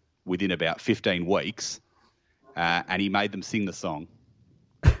 goals within about 15 weeks, and he made them sing the song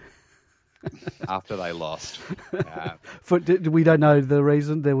after they lost. We don't know the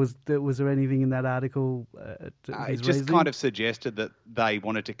reason. Was there anything in that article? It just kind of suggested that they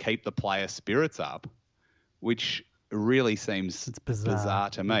wanted to keep the players' spirits up, which really seems bizarre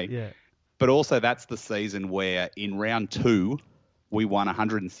to me. Yeah. But also that's the season where in round 2 we won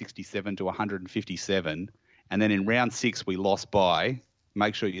 167 to 157, and then in round 6 we lost by,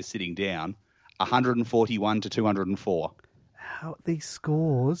 make sure you're sitting down, 141 to 204. How these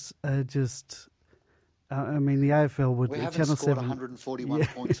scores are just... the AFL would... We haven't Channel scored 7, 141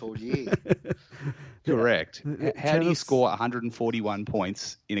 points all year. Correct. How do you score 141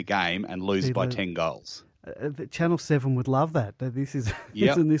 points in a game and lose by 10 goals? Channel 7 would love that.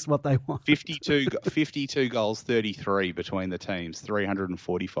 Isn't this what they want? 52 goals, 33 between the teams,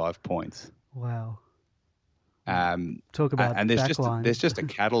 345 points. Wow. Talk about and backlines. there's just a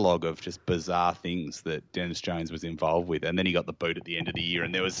catalogue of just bizarre things that Dennis Jones was involved with, and then he got the boot at the end of the year.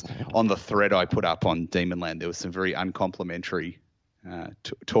 And there was, on the thread I put up on Demonland, there was some very uncomplimentary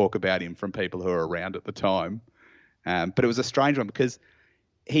talk about him from people who were around at the time. But it was a strange one because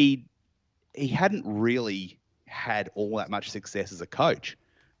he hadn't really had all that much success as a coach.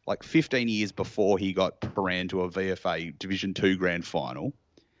 Like 15 years before, he got Paran to a VFA Division 2 grand final.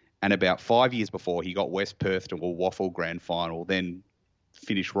 And about 5 years before, he got West Perth to a Waffle grand final, then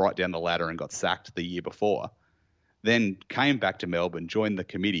finished right down the ladder and got sacked the year before. Then came back to Melbourne, joined the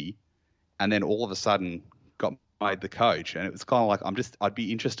committee, and then all of a sudden got made the coach. And it was kind of like, I'd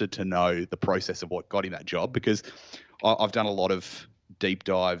be interested to know the process of what got him that job, because I've done a lot of deep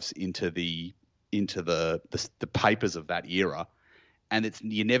dives into the papers of that era, and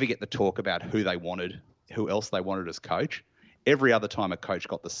you never get the talk about who else they wanted as coach. Every other time a coach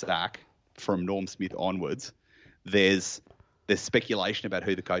got the sack from Norm Smith onwards, there's speculation about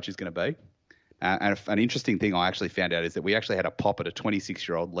who the coach is going to be. And an interesting thing I actually found out is that we actually had a pop at a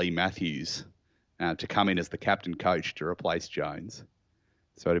 26-year-old Lee Matthews to come in as the captain coach to replace Jones.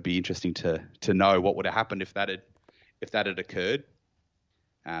 So it'd be interesting to know what would have happened if that had occurred.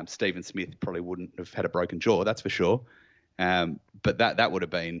 Stephen Smith probably wouldn't have had a broken jaw, that's for sure. But that would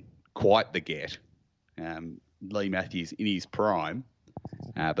have been quite the get. Lee Matthews in his prime,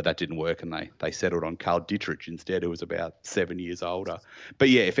 but that didn't work, and they settled on Carl Dittrich instead, who was about 7 years older. But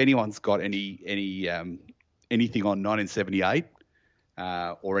yeah, if anyone's got anything on 1978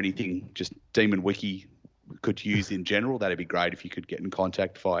 or anything just Demon Wiki could use in general, that'd be great if you could get in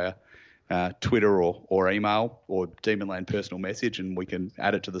contact via Twitter or email or Demonland personal message, and we can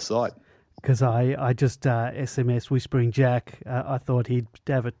add it to the site. Because I just SMS Whispering Jack. I thought he'd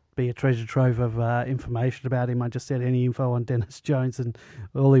be a treasure trove of information about him. I just said any info on Dennis Jones, and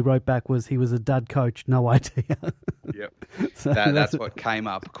all he wrote back was he was a dud coach, no idea. Yep, so that's what came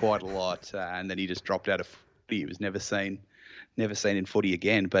up quite a lot, and then he just dropped out of footy. He was never seen in footy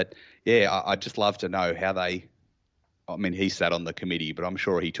again. But yeah, I'd just love to know how they. I mean, he sat on the committee, but I'm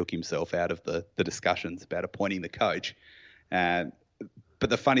sure he took himself out of the discussions about appointing the coach. But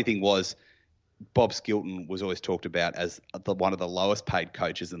the funny thing was, Bob Skilton was always talked about as one of the lowest paid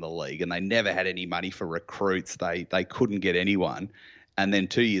coaches in the league, and they never had any money for recruits. They couldn't get anyone. And then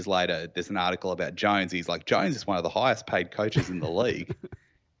 2 years later, there's an article about Jones. He's like, Jones is one of the highest paid coaches in the league.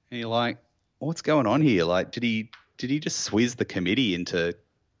 And you're like, what's going on here? Like, did he just swizz the committee into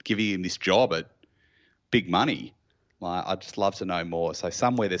giving him this job at big money? Like, I'd just love to know more. So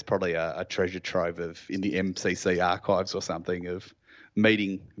somewhere there's probably a treasure trove in the MCC archives or something of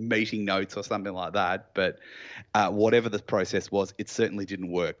meeting notes or something like that. But whatever the process was, it certainly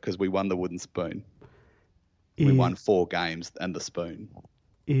didn't work because we won the wooden spoon. We won 4 games and the spoon.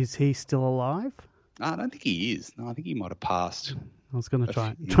 Is he still alive? No, I don't think he is. No, I think he might have passed. I was going to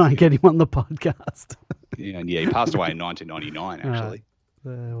try and get him on the podcast. Yeah, he passed away in 1999, actually.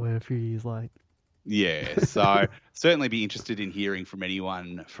 We're a few years late. Yeah, so certainly be interested in hearing from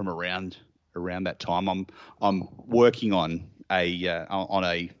anyone from around that time. I'm working on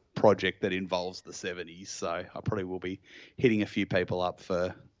a project that involves the 70s, so I probably will be hitting a few people up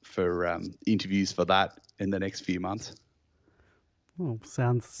for interviews for that in the next few months. Well,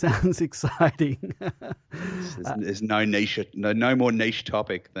 sounds exciting. There's no more niche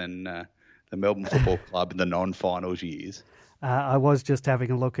topic than the Melbourne Football Club in the non-finals years. I was just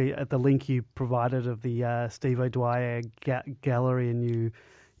having a look at the link you provided of the Steve O'Dwyer gallery, and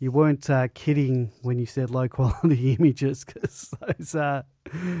you weren't kidding when you said low quality images, because those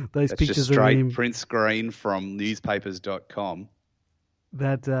That's pictures just straight of him, print screen from newspapers.com.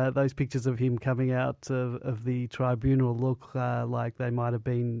 That those pictures of him coming out of the tribunal look like they might have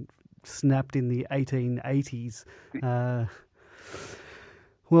been snapped in the 1880s.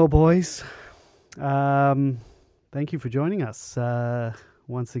 Well, boys, thank you for joining us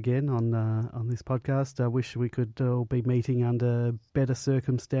once again on this podcast. I wish we could all be meeting under better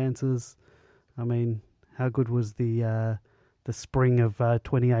circumstances. I mean, how good was the spring of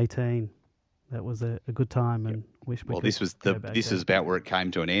 2018? That was a good time, and wish we. Well, this was about where it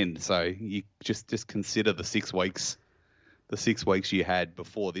came to an end. So you just consider the 6 weeks, you had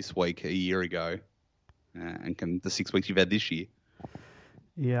before this week a year ago, and the 6 weeks you've had this year.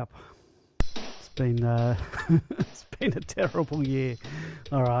 Yep. It's been a terrible year.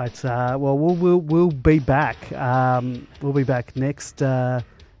 All right. Well, we'll be back. We'll be back next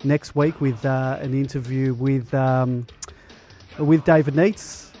week with an interview with David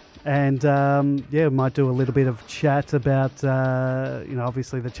Neitz, and we might do a little bit of chat about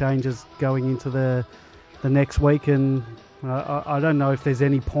obviously the changes going into the next week, and I don't know if there's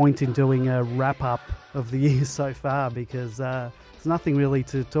any point in doing a wrap up of the year so far, because there's nothing really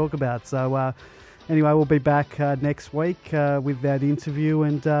to talk about. So anyway, we'll be back next week with that interview,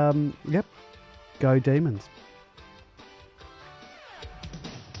 and go Demons.